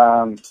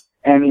 And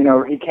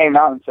he came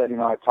out and said,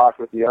 I've talked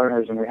with the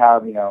owners and we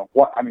have,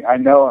 I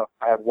know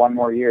I have one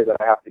more year that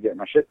I have to get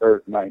my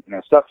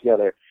stuff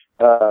together.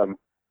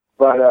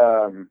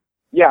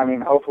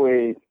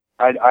 Hopefully.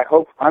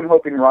 I'm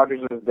hoping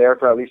Rodgers is there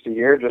for at least a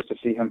year just to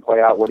see him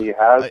play out what he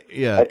has.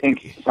 I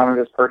think some of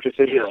his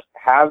purchases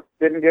have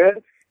been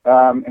good,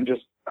 and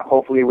just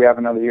hopefully we have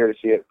another year to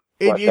see it.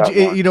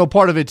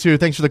 Part of it too.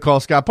 Thanks for the call,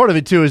 Scott. Part of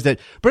it too is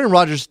that Brendan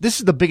Rodgers, this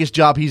is the biggest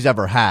job he's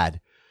ever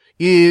had,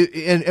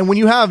 and when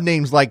you have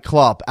names like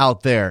Klopp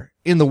out there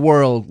in the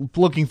world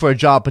looking for a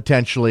job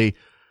potentially,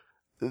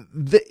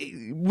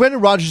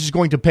 Brendan Rodgers is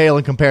going to pale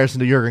in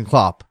comparison to Juergen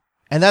Klopp.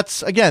 And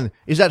that's, again,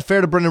 is that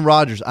fair to Brendan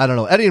Rodgers? I don't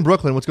know. Eddie in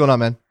Brooklyn, what's going on,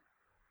 man?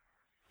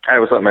 Hey,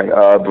 what's up, man?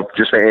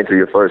 Just to answer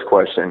your first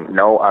question,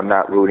 no, I'm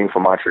not rooting for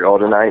Montreal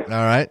tonight.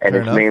 All right. And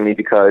it's mainly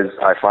because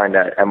I find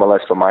that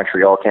MLS for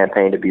Montreal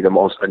campaign to be the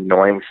most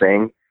annoying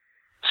thing.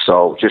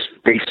 So just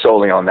based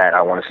solely on that,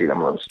 I want to see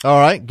them lose. All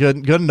right.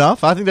 Good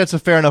enough. I think that's a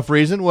fair enough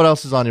reason. What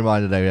else is on your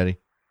mind today, Eddie?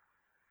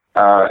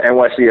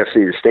 NYCFC,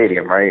 the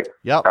stadium, right?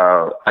 Yep.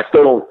 I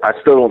still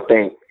don't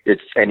think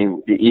it's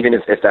even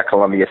if that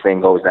Columbia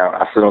thing goes down,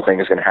 I still don't think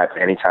it's going to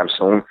happen anytime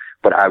soon.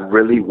 But I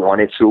really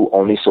wanted to,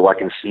 only so I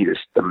can see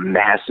the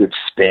massive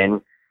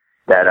spin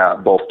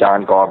that both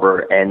Don Garber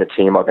and the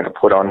team are going to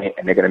put on it,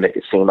 and they're going to make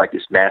it seem like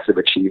this massive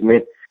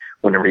achievement,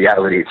 when in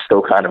reality it's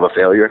still kind of a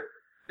failure,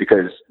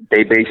 because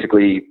they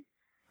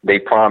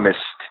promised,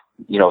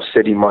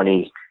 city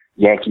money,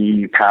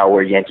 Yankee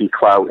power, Yankee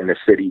clout in the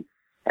city,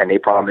 and they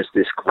promised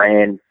this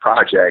grand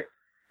project,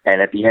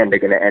 and at the end they're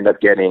going to end up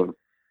getting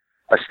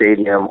a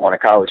stadium on a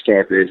college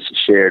campus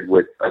shared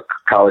with a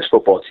college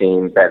football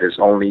team that is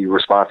only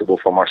responsible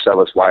for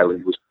Marcellus Wiley,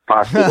 who's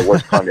possibly the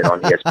worst pundit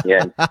on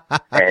ESPN.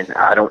 And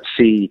I don't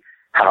see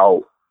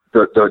how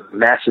the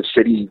massive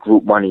city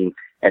group money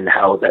and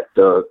how that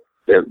the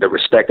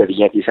respect that the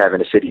Yankees have in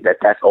the city,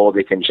 that's all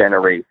they can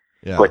generate.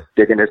 Yeah. But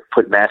they're going to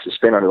put massive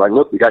spin on it. Like,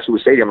 look, we got you a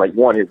stadium like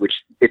one, which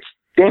it's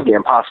damn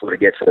impossible to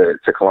get to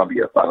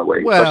Columbia, by the way,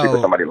 especially for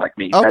somebody like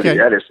me. Okay.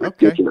 That is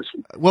ridiculous.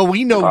 Well,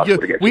 we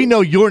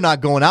know you're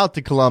not going out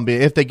to Columbia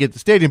if they get the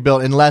stadium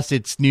built, unless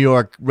it's New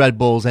York Red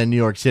Bulls and New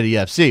York City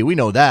FC. We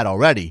know that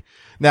already.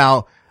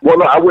 Now, well,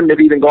 look, I wouldn't have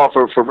even gone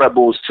for Red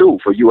Bulls too,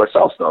 for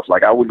USL stuff.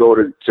 Like, I would go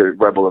to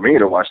Red Bull Arena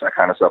to watch that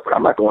kind of stuff, but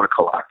I'm not going to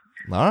Columbia.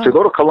 Right. To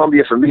go to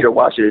Columbia for me to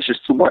watch it, it's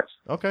just too much.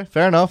 Okay,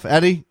 fair enough,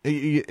 Eddie.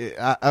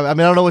 I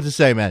don't know what to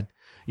say, man.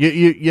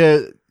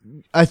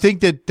 I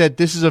think that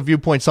this is a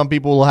viewpoint some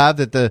people will have,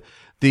 that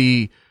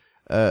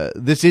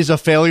this is a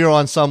failure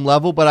on some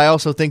level, but I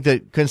also think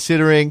that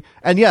considering,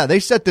 and they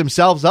set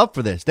themselves up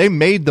for this. They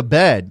made the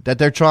bed that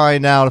they're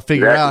trying now to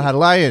figure out how to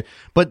lie in.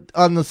 But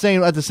at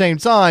the same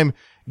time,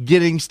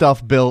 getting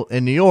stuff built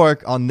in New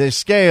York on this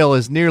scale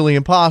is nearly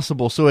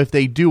impossible. So if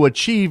they do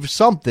achieve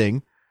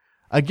something,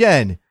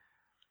 again,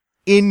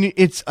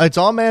 it's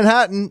on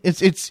Manhattan.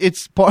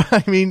 It's part.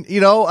 I mean, I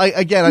know.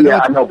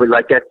 I know, but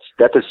like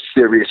that's a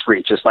serious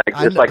reach. It's like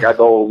I go,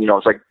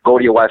 it's like go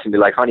to your wife and be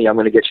like, honey, I'm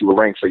going to get you a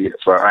ring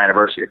for our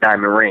anniversary, a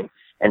diamond ring,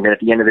 And then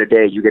at the end of the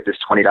day, you get this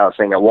 $20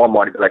 thing at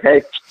Walmart and be like,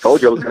 hey,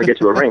 told you I was going to get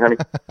you a ring, honey.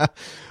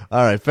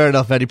 All right, fair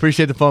enough, Eddie.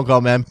 Appreciate the phone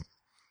call, man.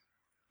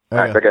 All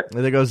right, okay.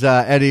 There goes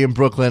Eddie in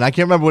Brooklyn. I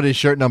can't remember what his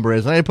shirt number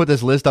is. I need to put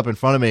this list up in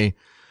front of me.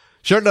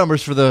 Shirt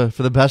numbers for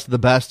the best of the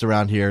best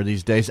around here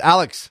these days.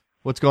 Alex,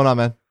 what's going on,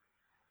 man?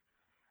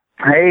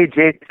 Hey,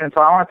 Jason.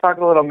 So I want to talk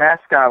a little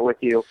mascot with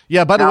you.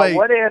 Yeah. By the way,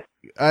 what if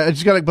I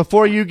just got to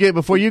before you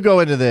go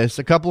into this,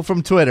 a couple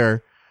from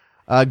Twitter.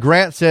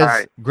 Grant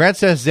says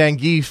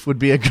Zangief would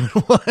be a good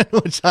one,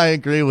 which I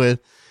agree with.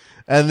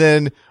 And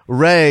then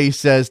Ray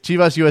says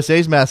Chivas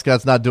USA's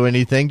mascot's not doing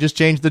anything. Just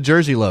change the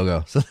jersey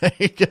logo. So there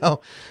you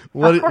go.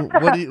 What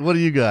do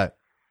you got?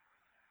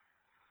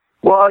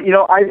 Well,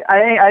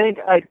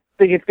 I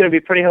think it's going to be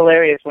pretty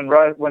hilarious when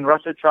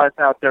Russia tries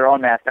out their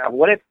own mascot.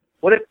 What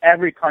if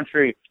every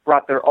country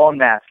brought their own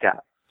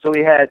mascot? So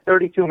we had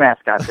 32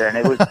 mascots there,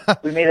 and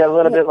we made it a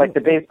little bit like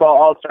the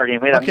baseball all-star game.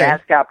 We had a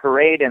mascot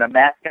parade and a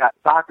mascot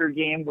soccer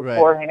game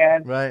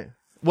beforehand. Right.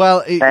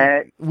 Well,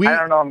 I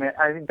don't know, man.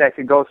 I think that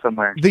could go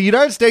somewhere. The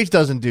United States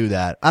doesn't do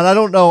that, and I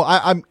don't know.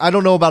 I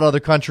don't know about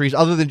other countries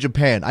other than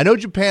Japan. I know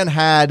Japan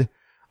had,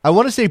 I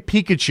want to say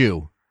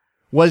Pikachu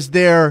was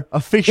their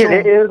official.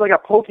 It was like a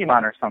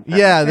Pokemon or something.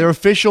 Yeah, their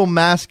official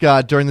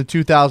mascot during the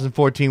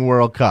 2014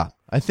 World Cup.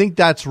 I think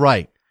that's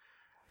right.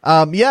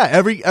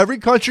 Every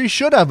country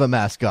should have a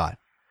mascot.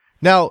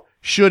 Now,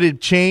 should it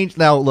change?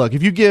 Now, look,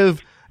 if you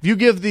give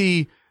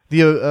the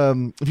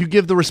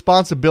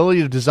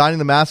responsibility of designing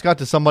the mascot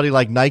to somebody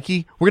like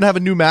Nike, we're gonna have a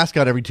new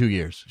mascot every 2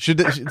 years. Should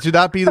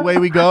that be the way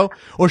we go,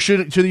 or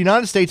should the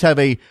United States have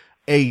a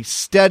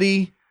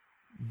steady,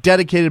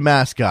 dedicated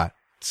mascot,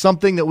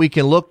 something that we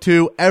can look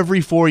to every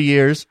 4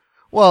 years?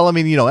 Well, I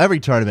mean, every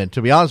tournament,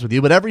 to be honest with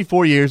you, but every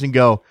 4 years and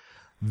go,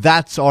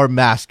 that's our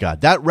mascot.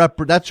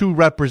 That's who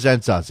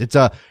represents us. It's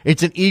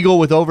an eagle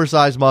with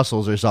oversized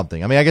muscles or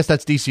something. I mean, I guess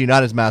that's DC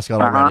United's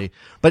mascot already.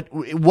 But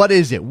what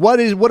is it? What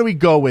do we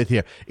go with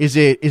here? Is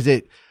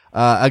it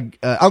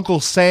Uncle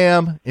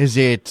Sam? Is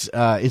it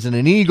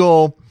an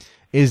eagle?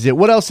 Is it,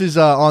 what else is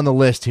on the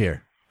list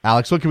here?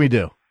 Alex, what can we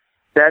do?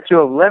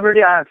 Statue of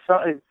Liberty.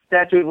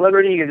 Statue of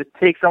Liberty. You can just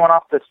take someone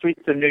off the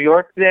streets of New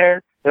York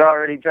there. They're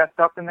already dressed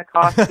up in the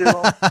costume.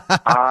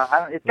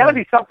 It's got to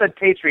be something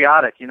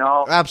patriotic,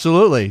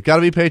 Absolutely. Got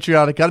to be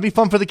patriotic. Got to be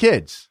fun for the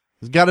kids.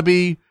 It's got to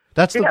be,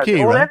 that's the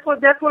key, right?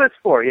 That's what it's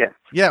for, yeah.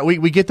 Yeah,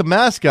 we get the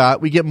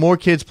mascot. We get more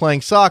kids playing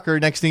soccer.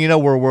 Next thing you know,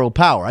 we're a world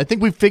power. I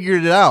think we've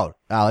figured it out,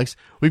 Alex.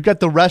 We've got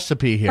the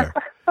recipe here.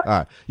 All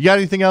right. You got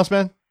anything else,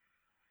 man?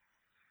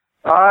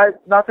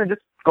 Nothing.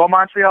 Just go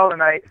Montreal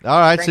tonight. All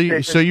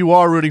right. So you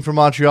are rooting for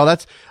Montreal.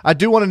 I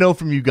do want to know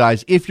from you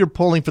guys, if you're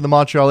pulling for the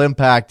Montreal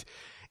Impact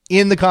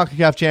in the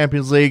CONCACAF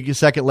Champions League,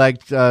 second leg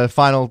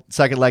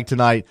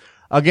tonight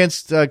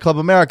against Club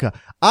America.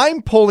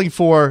 I'm pulling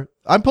for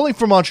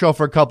Montreal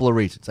for a couple of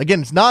reasons.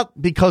 Again, it's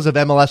not because of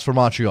MLS for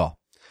Montreal.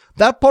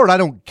 That part I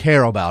don't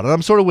care about. And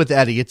I'm sort of with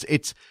Eddie.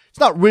 It's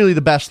not really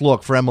the best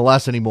look for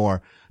MLS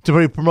anymore to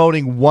be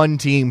promoting one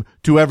team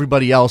to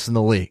everybody else in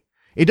the league.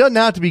 It doesn't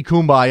have to be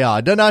kumbaya.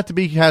 It doesn't have to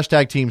be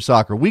hashtag team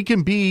soccer. We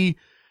can be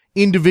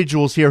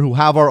individuals here who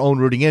have our own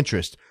rooting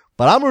interest.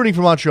 But I'm rooting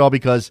for Montreal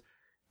because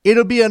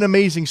it'll be an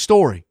amazing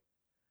story.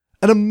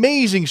 An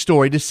amazing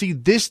story to see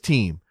this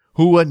team,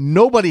 who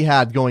nobody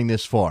had going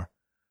this far.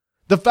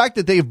 The fact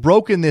that they've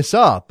broken this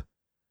up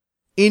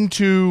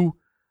into,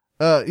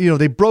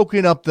 they've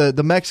broken up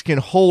the Mexican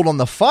hold on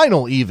the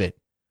final even.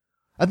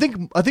 I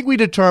think we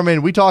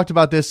determined, we talked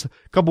about this a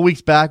couple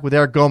weeks back with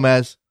Eric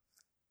Gomez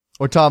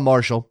or Tom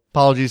Marshall.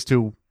 Apologies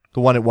to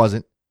the one it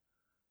wasn't.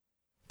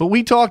 But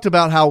we talked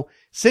about how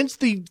since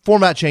the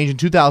format change in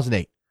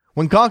 2008,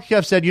 when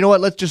CONCACAF said, you know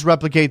what, let's just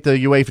replicate the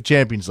UEFA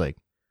Champions League,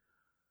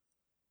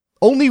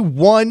 only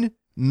one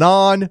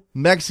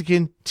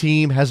non-Mexican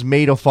team has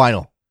made a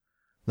final.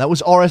 That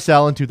was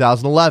RSL in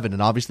 2011,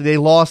 and obviously they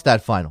lost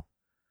that final.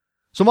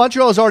 So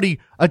Montreal has already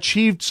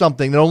achieved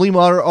something that only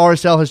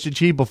RSL has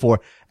achieved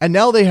before, and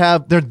now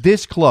they're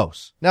this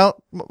close. Now,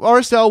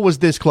 RSL was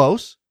this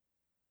close.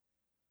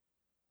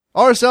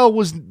 RSL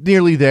was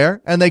nearly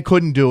there, and they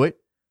couldn't do it.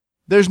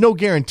 There's no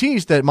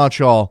guarantees that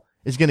Montreal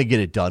is going to get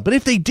it done, but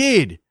if they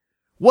did,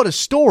 what a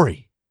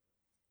story.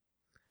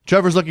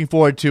 Trevor's looking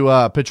forward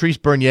to Patrice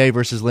Bernier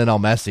versus Lionel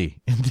Messi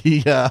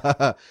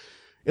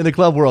in the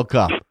Club World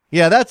Cup.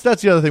 Yeah, that's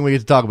the other thing we get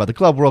to talk about, the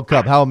Club World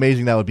Cup, how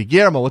amazing that would be.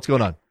 Guillermo, what's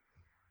going on?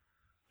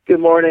 Good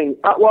morning.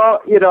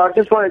 I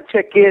just want to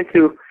check in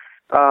to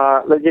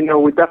let you know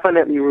we're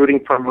definitely rooting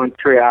for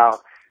Montreal.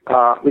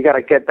 We got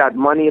to get that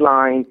money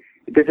line.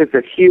 This is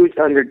a huge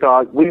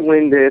underdog. We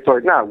win this,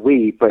 or not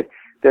we, but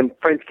the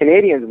French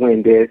Canadians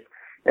win this,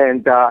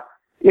 and the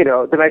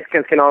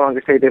Mexicans can no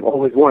longer say they've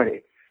always won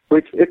it,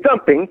 which is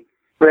something,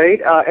 right?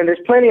 And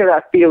there's plenty of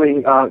that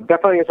feeling,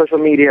 definitely on social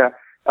media,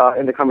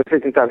 in the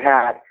conversations I've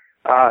had.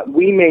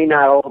 We may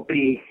not all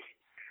be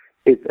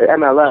it's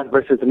MLS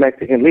versus the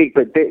Mexican League,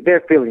 but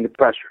they're feeling the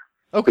pressure.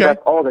 Okay. So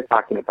that's all they're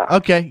talking about.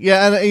 Okay.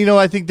 Yeah. And,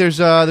 I think there's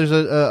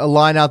a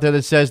line out there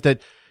that says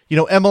that,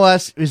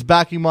 MLS is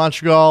backing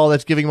Montreal.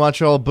 That's giving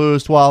Montreal a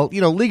boost while,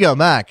 Liga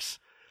MX,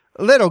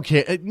 they don't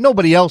care.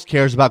 Nobody else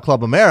cares about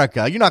Club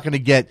America.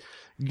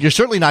 You're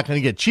certainly not going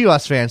to get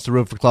Chivas fans to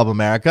root for Club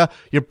America.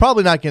 You're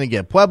probably not going to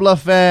get Puebla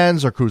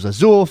fans or Cruz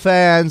Azul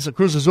fans.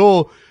 Cruz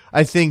Azul,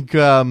 I think,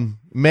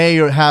 may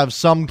have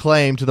some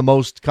claim to the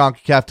most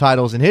CONCACAF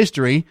titles in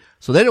history,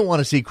 so they don't want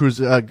to see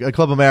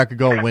Club America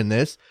go and win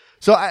this.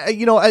 So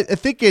I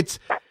think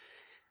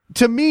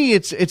to me,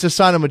 it's a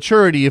sign of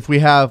maturity if we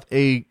have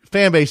a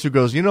fan base who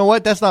goes, you know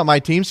what, that's not my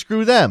team,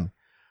 screw them.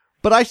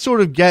 But I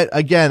sort of get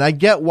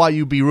why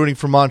you'd be rooting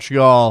for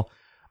Montreal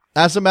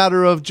as a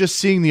matter of just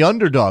seeing the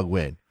underdog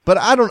win. But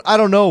I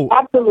don't know.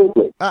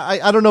 Absolutely.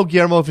 I don't know,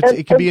 Guillermo, if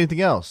it can be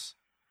anything else.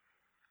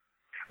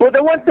 Well,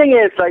 the one thing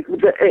is, like,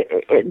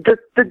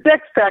 the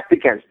deck's stacked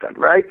against them,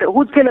 right?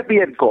 Who's going to be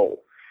at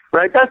goal,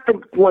 right? That's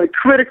the one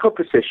critical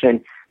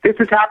position. This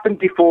has happened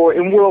before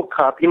in World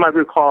Cup. You might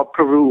recall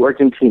Peru,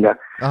 Argentina,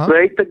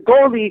 right? The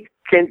goalie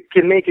can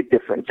make a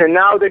difference. And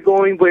now they're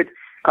going with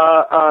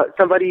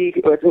somebody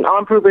with an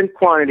unproven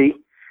quantity,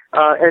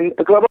 and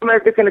Club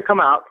America is going to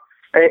come out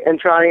and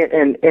try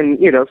and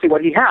see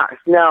what he has.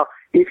 Now,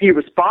 if he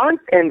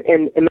responds and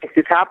makes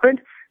this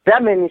happen,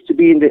 that man needs to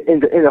be in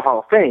the Hall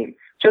of Fame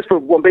just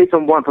based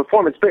on one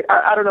performance. But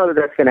I don't know that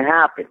that's going to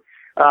happen.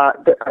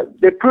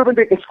 They've proven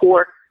they can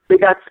score. They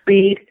got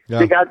speed. Yeah.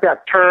 They got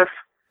that turf.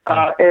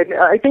 And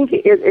I think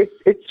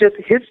it's just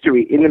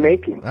history in the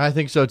making. I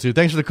think so too.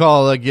 Thanks for the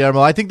call,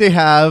 Guillermo. I think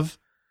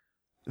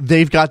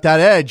they've got that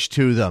edge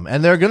to them,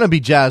 and they're going to be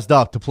jazzed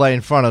up to play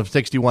in front of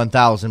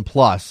 61,000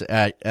 plus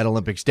at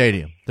Olympic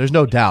Stadium. There's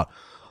no doubt.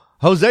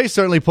 Jose's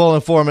certainly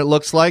pulling for him, it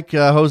looks like.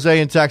 Jose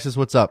in Texas,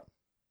 what's up?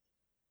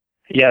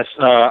 Yes,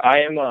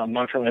 I am a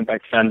Montreal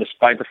Impact fan,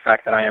 despite the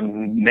fact that I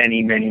am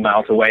many, many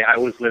miles away. I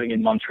was living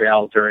in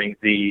Montreal during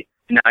the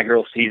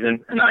inaugural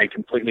season, and I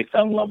completely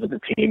fell in love with the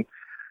team,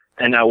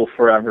 and I will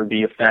forever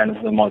be a fan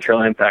of the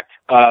Montreal Impact.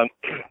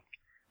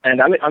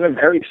 And I'm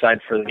very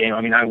excited for the game.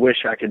 I mean, I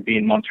wish I could be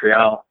in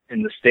Montreal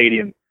in the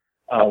stadium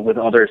with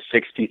other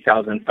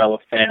 60,000 fellow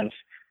fans.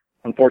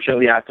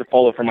 Unfortunately, I have to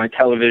follow from my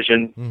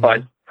television,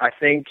 but I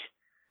think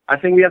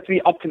we have to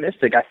be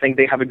optimistic. I think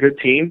they have a good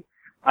team.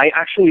 I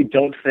actually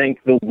don't think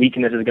the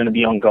weakness is going to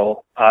be on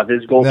goal.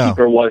 This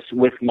goalkeeper was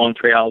with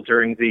Montreal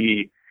during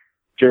the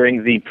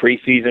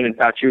preseason in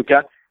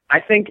Pachuca.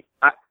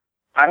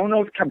 I don't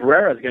know if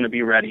Cabrera is going to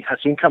be ready.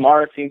 Hassoun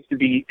Camara seems to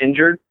be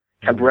injured.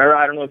 Cabrera,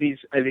 I don't know if he's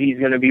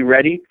going to be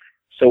ready.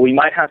 So we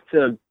might have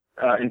to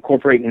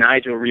incorporate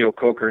Nigel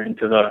Reo-Coker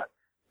into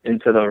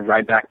the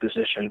right back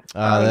position.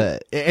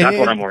 That's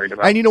what I'm worried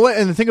about. And you know what?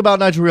 And the thing about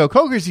Nigel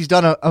Reo-Coker is he's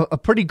done a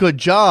pretty good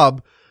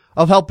job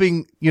of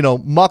helping,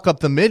 muck up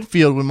the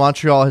midfield when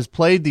Montreal has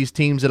played these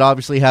teams that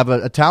obviously have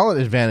a talent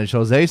advantage,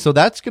 Jose. So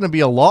that's going to be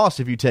a loss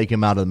if you take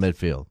him out of the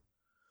midfield.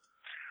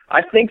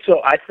 I think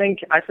so. I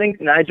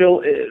think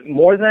Nigel,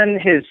 more than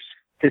his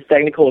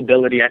technical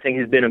ability, I think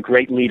he's been a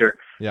great leader.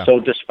 Yeah. So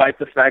despite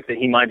the fact that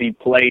he might be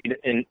played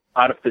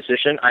out of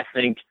position, I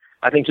think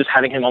just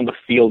having him on the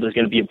field is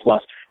going to be a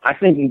plus. I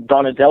think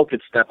Donadel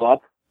could step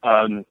up.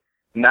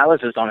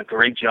 Malice has done a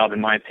great job, in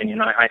my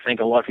opinion. I think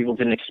a lot of people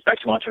didn't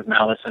expect much of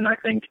Malice, and I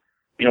think,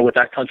 with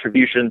that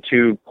contribution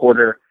to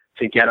Porter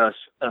to get us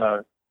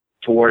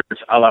towards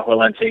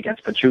Alajuelense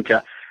against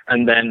Pachuca,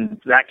 and then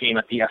that game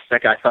at the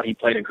Azteca, I thought he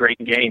played a great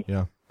game.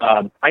 Yeah.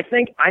 I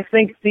think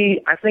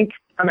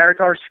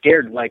America are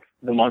scared, like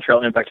the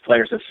Montreal Impact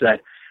players have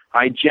said.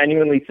 I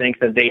genuinely think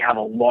that they have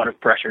a lot of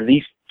pressure.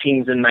 These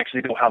teams in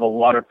Mexico have a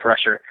lot of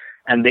pressure,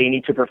 and they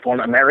need to perform.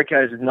 America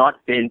has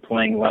not been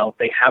playing well.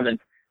 They haven't.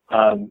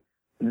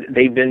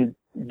 They've been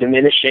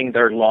diminishing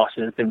their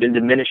losses. They've been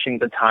diminishing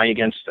the tie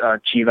against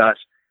Chivas,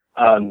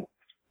 and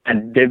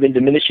they've been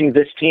diminishing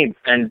this team.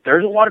 And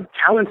there's a lot of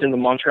talent in the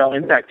Montreal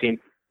Impact team.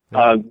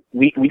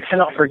 We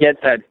cannot forget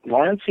that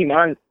Laurent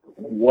Simon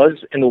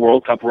was in the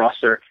World Cup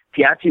roster.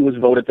 Piatti was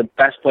voted the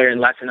best player in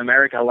Latin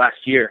America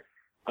last year.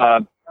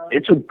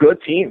 It's a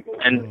good team,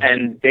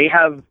 and they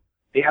have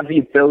the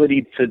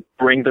ability to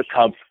bring the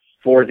cup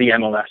for the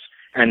MLS,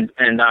 and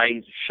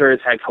I sure as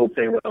heck hope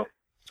they will.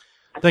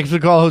 Thanks for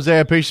the call, Jose. I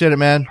appreciate it,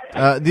 man.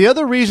 The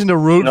other reason to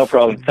root, no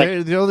problem.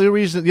 The other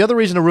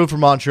reason to root for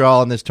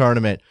Montreal in this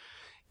tournament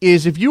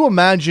is if you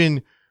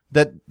imagine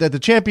that the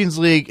Champions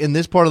League in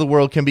this part of the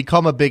world can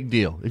become a big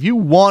deal. If you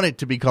want it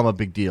to become a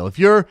big deal, if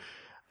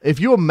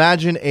you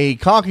imagine a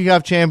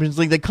CONCACAF Champions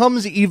League that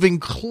comes even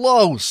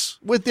close,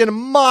 within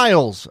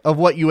miles of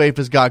what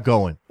UEFA's got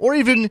going, or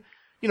even,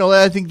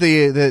 I think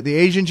the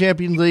Asian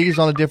Champions League is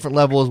on a different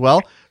level as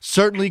well.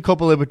 Certainly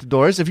Copa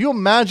Libertadores. If you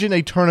imagine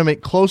a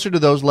tournament closer to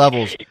those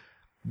levels,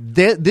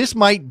 this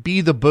might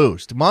be the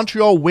boost.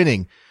 Montreal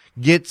winning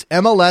gets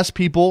MLS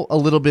people a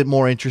little bit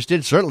more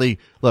interested. Certainly,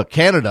 look,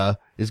 Canada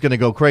is going to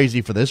go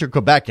crazy for this, or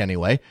Quebec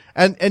anyway.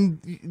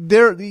 And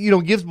there,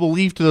 gives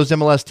belief to those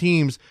MLS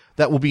teams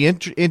that will be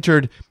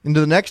entered into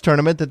the next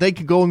tournament that they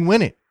could go and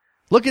win it.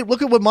 Look at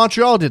what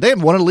Montreal did. They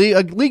haven't won a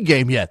league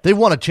game yet. They've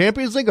won a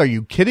Champions League. Are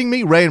you kidding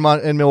me? Ray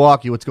in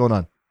Milwaukee, what's going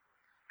on?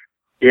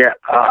 Yeah,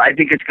 I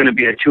think it's going to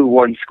be a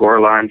 2-1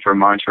 scoreline for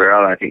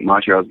Montreal. I think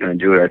Montreal's going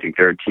to do it. I think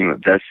they're a team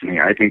of destiny.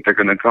 I think they're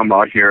going to come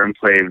out here and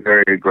play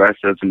very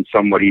aggressive and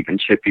somewhat even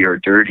chippy or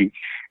dirty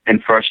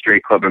and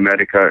frustrate Club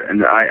America.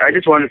 And I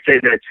just want to say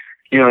that,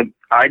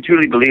 I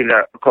truly believe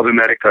that Club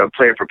America,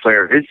 player for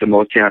player, is the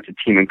most talented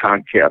team in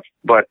CONCACAF.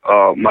 But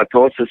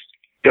Matosas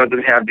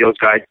doesn't have those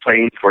guys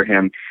playing for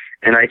him.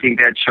 And I think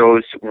that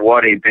shows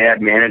what a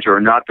bad manager or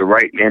not the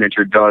right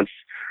manager does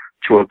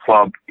to a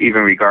club,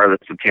 even regardless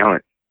of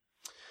talent.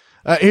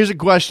 Here's a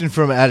question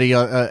from Eddie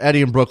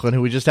in Brooklyn,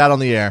 who we just had on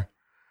the air.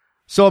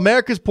 So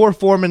America's poor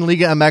form in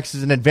Liga MX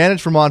is an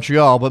advantage for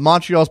Montreal, but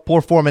Montreal's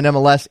poor form in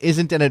MLS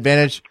isn't an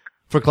advantage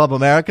for Club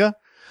America?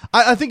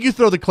 I think you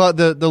throw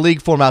the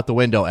league form out the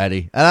window,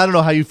 Eddie. And I don't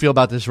know how you feel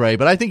about this, Ray,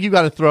 but I think you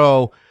got to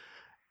throw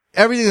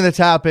everything that's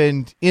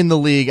happened in the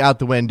league out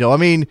the window. I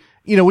mean,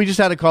 we just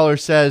had a caller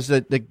says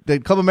that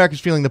Club America's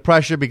feeling the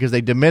pressure because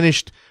they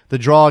diminished the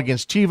draw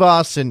against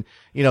Chivas. And,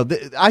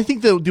 I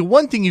think the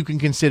one thing you can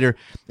consider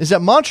is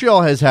that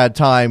Montreal has had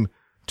time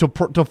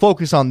to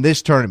focus on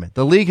this tournament.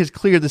 The league has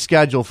cleared the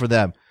schedule for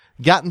them,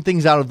 gotten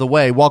things out of the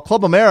way, while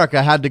Club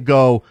America had to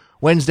go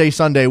Wednesday,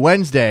 Sunday,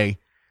 Wednesday.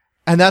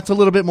 And that's a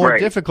little bit more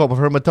difficult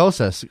for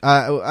Matosas.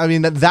 I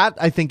mean, that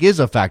I think is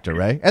a factor,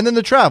 right? And then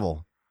the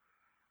travel.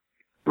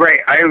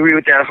 Right, I agree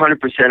with that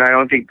 100%. I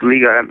don't think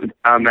Liga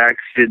MX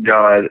did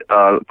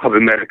Club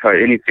America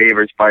any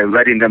favors by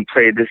letting them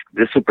play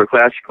this Super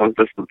Clásico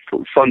this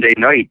Sunday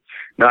night,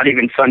 not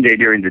even Sunday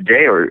during the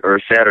day or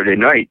Saturday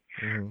night.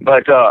 Mm-hmm.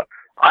 But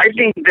I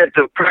think that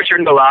the pressure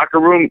in the locker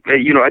room,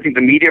 I think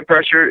the media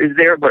pressure is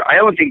there, but I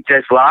don't think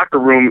this locker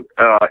room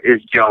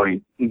is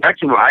gelling.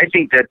 I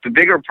think that the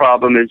bigger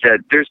problem is that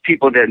there's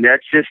people in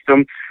that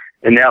system,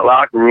 in that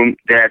locker room,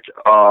 that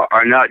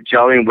are not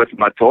gelling with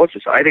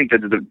Matosas. I think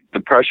that the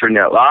pressure in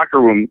that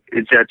locker room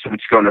is that's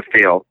what's going to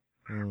fail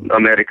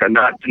America,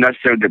 not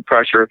necessarily the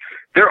pressure.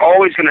 They're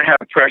always going to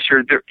have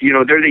pressure. They're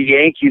the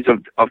Yankees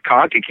of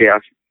CONCACAF,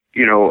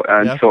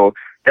 so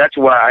that's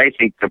why I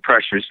think the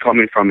pressure is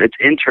coming from. It's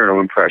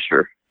internal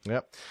pressure.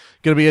 Yep.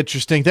 Going to be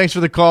interesting. Thanks for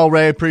the call,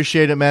 Ray.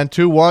 Appreciate it, man.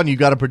 2-1. You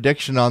got a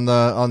prediction on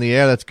the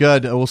air. That's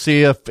good. We'll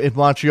see if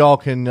Montreal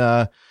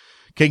can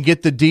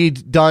get the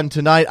deed done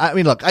tonight. I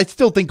mean, look, I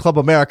still think Club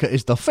America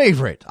is the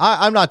favorite.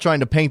 I'm not trying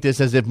to paint this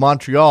as if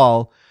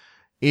Montreal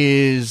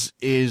is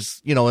a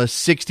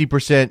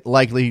 60%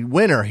 likely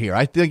winner here.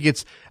 I think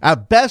it's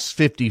at best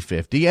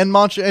 50-50,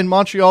 and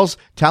Montreal's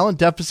talent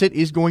deficit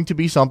is going to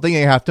be something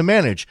they have to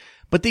manage.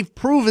 But they've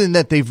proven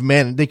that they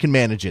can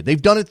manage it.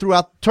 They've done it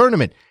throughout the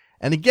tournament.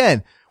 And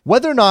again,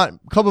 whether or not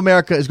Club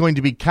America is going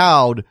to be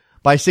cowed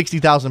by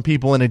 60,000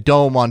 people in a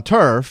dome on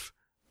turf,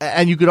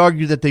 and you could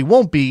argue that they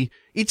won't be,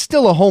 it's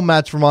still a home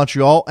match for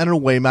Montreal and an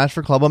away match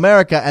for Club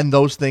America, and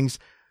those things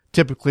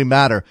typically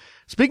matter.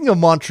 Speaking of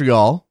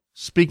Montreal,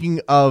 speaking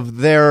of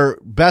their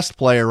best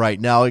player right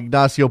now,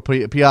 Nacho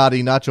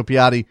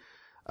Piatti,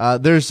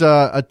 there's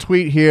a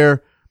tweet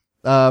here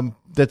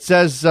that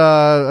says,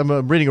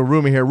 I'm reading a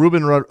rumor here,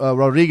 Ruben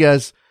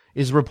Rodriguez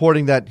is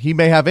reporting that he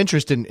may have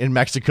interest in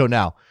Mexico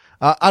now.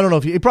 I don't know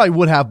if he probably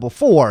would have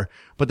before,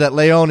 but that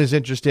Leon is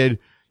interested.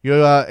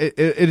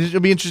 It'll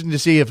be interesting to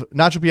see if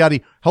Nacho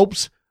Piatti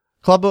helps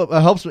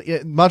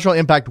Montreal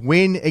Impact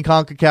win a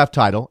CONCACAF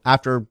title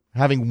after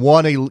having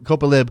won a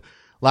Copa Lib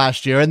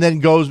last year, and then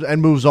goes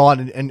and moves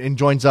on and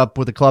joins up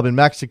with a club in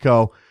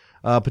Mexico,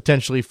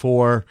 potentially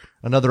for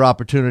another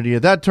opportunity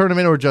at that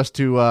tournament, or just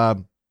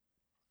to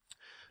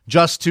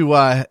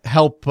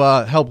help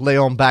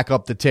Leon back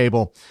up the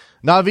table.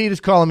 Navid is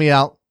calling me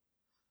out.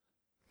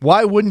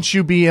 Why wouldn't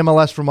you be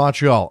MLS for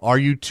Montreal? Are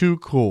you too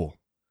cool?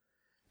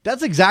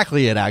 That's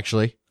exactly it,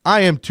 actually.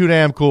 I am too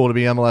damn cool to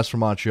be MLS for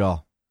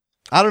Montreal.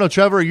 I don't know,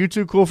 Trevor, are you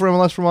too cool for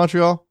MLS for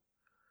Montreal?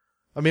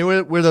 I mean,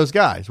 we're those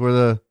guys.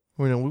 We're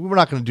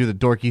not going to do the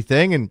dorky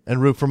thing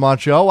and root for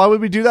Montreal. Why would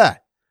we do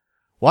that?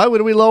 Why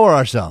would we lower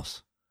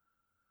ourselves?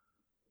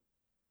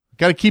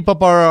 Got to keep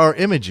up our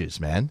images,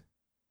 man.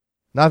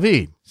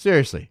 Navid,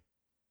 seriously.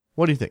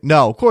 What do you think?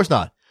 No, of course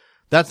not.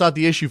 That's not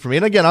the issue for me.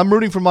 And again, I'm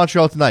rooting for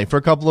Montreal tonight for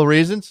a couple of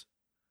reasons.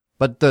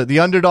 But the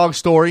underdog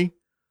story,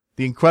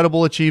 the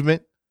incredible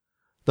achievement,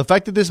 the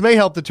fact that this may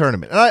help the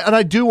tournament. And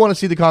I do want to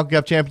see the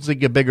CONCACAF Champions League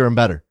get bigger and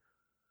better.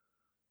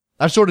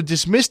 I've sort of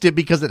dismissed it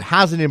because it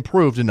hasn't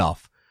improved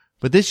enough.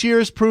 But this year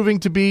is proving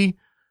to be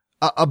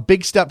a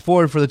big step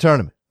forward for the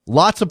tournament.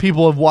 Lots of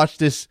people have watched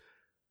this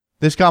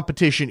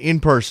competition in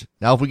person.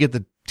 Now, if we get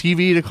the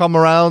TV to come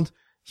around,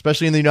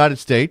 especially in the United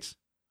States,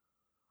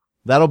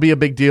 that'll be a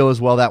big deal as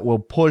well. That will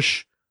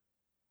push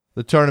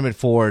the tournament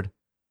forward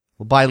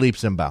by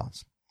leaps and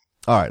bounds.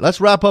 All right,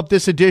 let's wrap up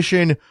this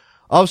edition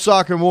of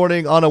Soccer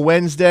Morning on a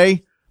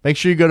Wednesday. Make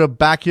sure you go to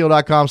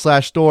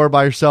backheel.com/store,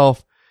 buy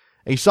yourself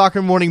a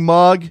Soccer Morning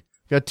mug.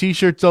 Got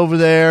t-shirts over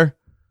there.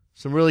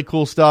 Some really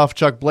cool stuff.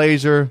 Chuck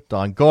Blazer,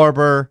 Don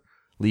Garber,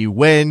 Lee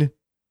Wynn,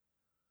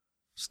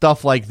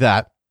 stuff like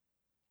that.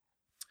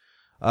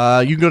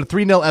 You can go to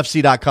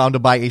 30fc.com to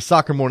buy a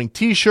Soccer Morning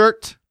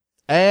t-shirt.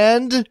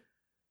 And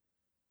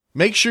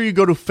make sure you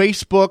go to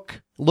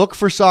Facebook, look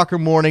for Soccer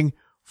Morning,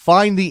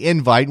 find the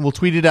invite, and we'll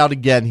tweet it out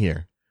again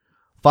here.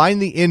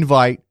 Find the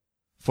invite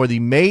for the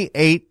May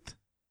 8th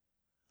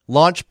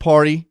launch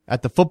party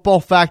at the Football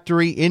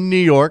Factory in New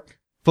York,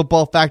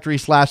 Football Factory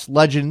 /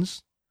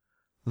 Legends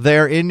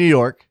there in New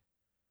York.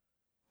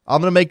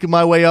 I'm going to make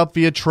my way up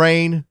via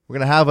train. We're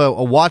going to have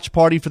a watch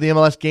party for the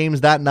MLS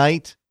games that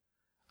night.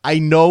 I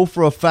know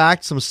for a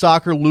fact some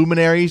soccer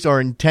luminaries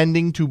are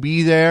intending to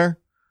be there,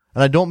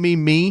 and I don't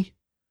mean me,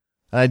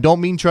 and I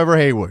don't mean Trevor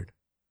Hayward.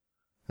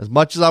 As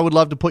much as I would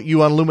love to put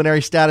you on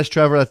luminary status,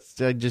 Trevor,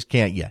 I just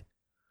can't yet.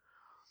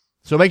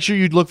 So make sure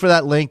you look for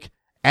that link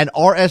and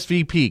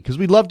RSVP, because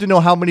we'd love to know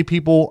how many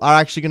people are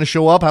actually going to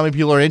show up, how many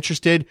people are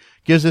interested.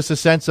 Gives us a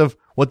sense of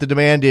what the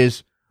demand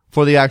is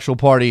for the actual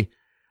party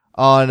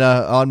on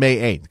May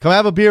 8th. Come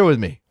have a beer with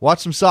me. Watch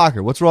some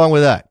soccer. What's wrong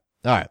with that?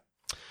 All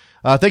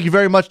right. Thank you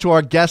very much to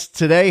our guests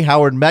today,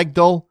 Howard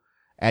Megdal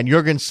and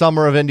Juergen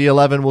Sommer of Indy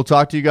 11. We'll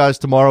talk to you guys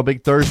tomorrow.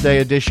 Big Thursday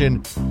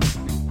edition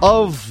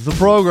of the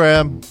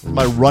program. This is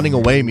my running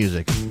away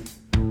music.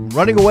 I'm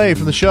running away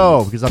from the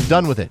show because I'm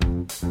done with it.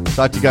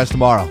 Talk to you guys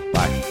tomorrow.